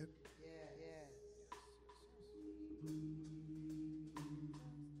shed.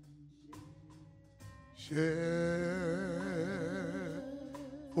 Shed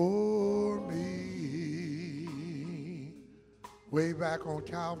for me. Way back on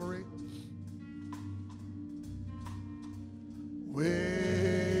Calvary.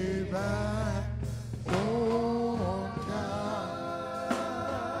 Way back on Calvary.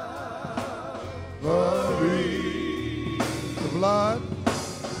 The blood.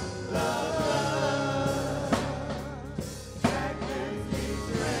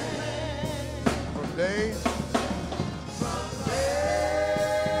 From day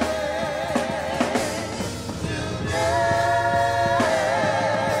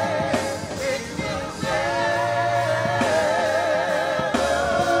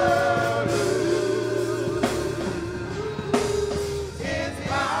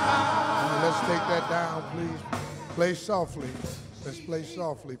down, please. Play softly. Let's play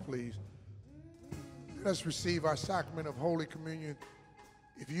softly, please. Let's receive our sacrament of Holy Communion.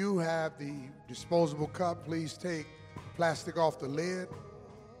 If you have the disposable cup, please take plastic off the lid.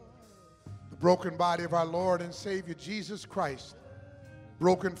 The broken body of our Lord and Savior Jesus Christ,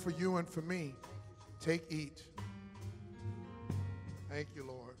 broken for you and for me. Take, eat. Thank you,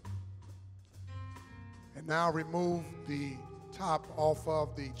 Lord. And now remove the top off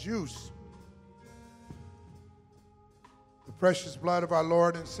of the juice. The precious blood of our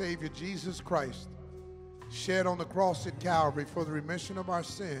Lord and Savior Jesus Christ, shed on the cross at Calvary for the remission of our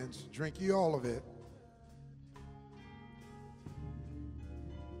sins. Drink ye all of it.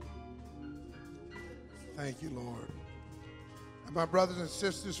 Thank you, Lord. And my brothers and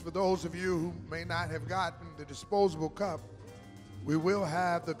sisters, for those of you who may not have gotten the disposable cup, we will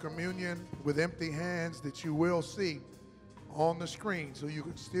have the communion with empty hands that you will see on the screen, so you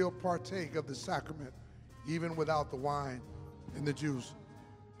can still partake of the sacrament even without the wine and the juice.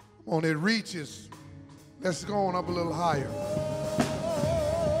 On it reaches. Let's go on up a little higher.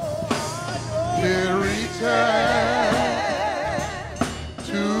 It reaches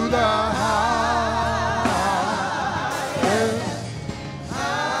to the highest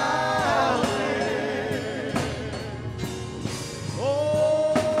mountain.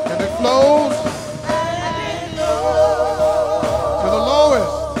 And it flows.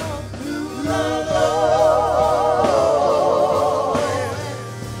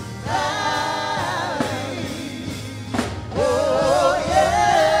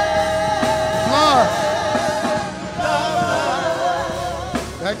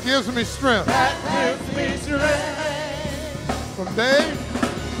 gives me strength. That gives me strength. From day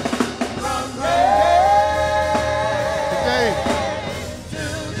From day to day. to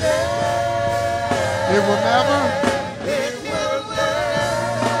day. It will never. It will never lose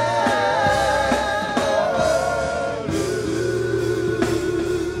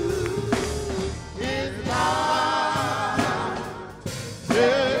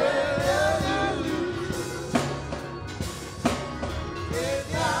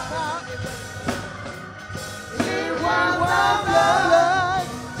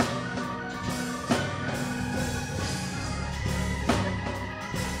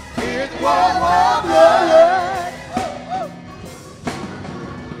its power.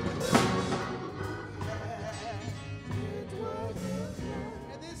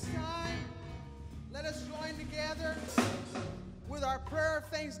 At this time, let us join together with our prayer of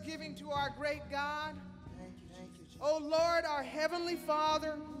thanksgiving to our great God. O Lord, our heavenly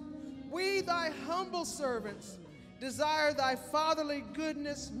Father, we, thy humble servants, desire thy fatherly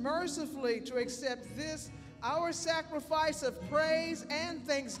goodness mercifully to accept this, our sacrifice of praise and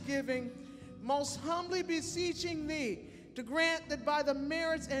thanksgiving, most humbly beseeching thee to grant that by the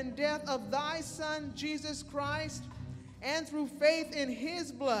merits and death of thy Son, Jesus Christ, and through faith in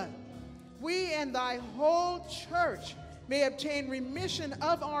his blood, we and thy whole church may obtain remission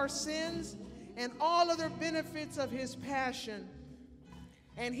of our sins and all other benefits of his passion.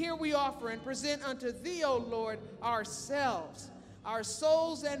 And here we offer and present unto thee, O Lord, ourselves, our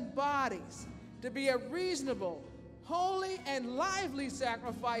souls and bodies, to be a reasonable, holy, and lively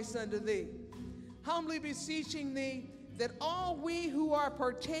sacrifice unto thee, humbly beseeching thee that all we who are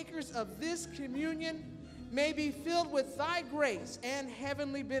partakers of this communion may be filled with thy grace and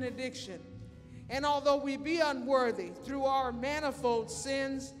heavenly benediction. And although we be unworthy through our manifold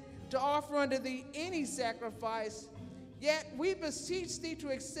sins to offer unto thee any sacrifice, yet we beseech thee to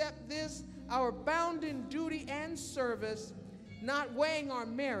accept this, our bounden duty and service, not weighing our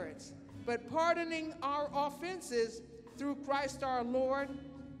merits, but pardoning our offenses through Christ our Lord,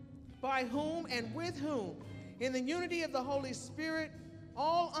 by whom and with whom, in the unity of the Holy Spirit,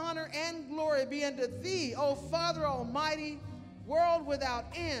 all honor and glory be unto thee, O Father Almighty, world without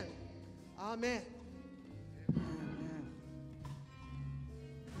end. Amen.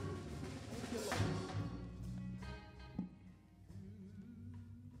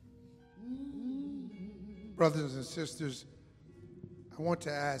 Brothers and sisters, I want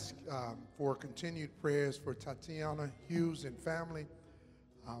to ask for continued prayers for Tatiana Hughes and family.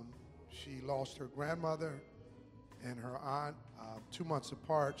 She lost her grandmother and her aunt 2 months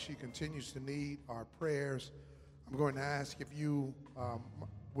apart. She continues to need our prayers. I'm going to ask if you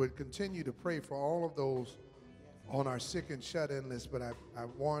would continue to pray for all of those on our sick and shut-in list, but I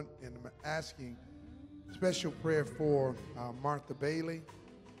want and I'm asking special prayer for Martha Bailey.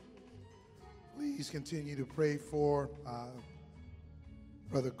 Please continue to pray for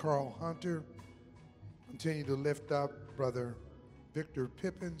Brother Carl Hunter. Continue to lift up Brother Victor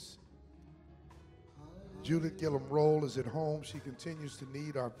Pippins. Judith Gillum Roll is at home. She continues to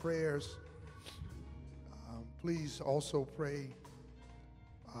need our prayers. Please also pray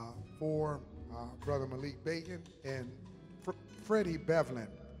for Brother Malik Bacon and Freddie Bevlin.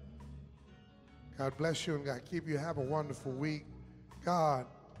 God bless you and God keep you. Have a wonderful week. God,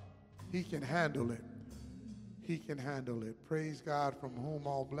 he can handle it. He can handle it. Praise God, from whom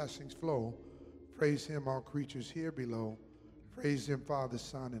all blessings flow. Praise him, all creatures here below. Praise him, Father,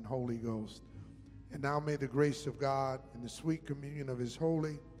 Son, and Holy Ghost. And now may the grace of God and the sweet communion of his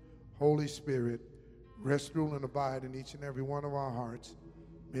Holy Spirit rest, rule, and abide in each and every one of our hearts.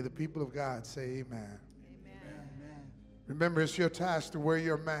 May the people of God say amen. Amen. Remember, it's your task to wear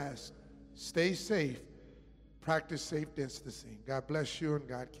your mask. Stay safe. Practice safe distancing. God bless you and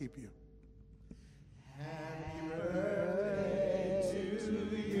God keep you. Happy birthday to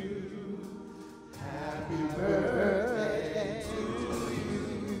you.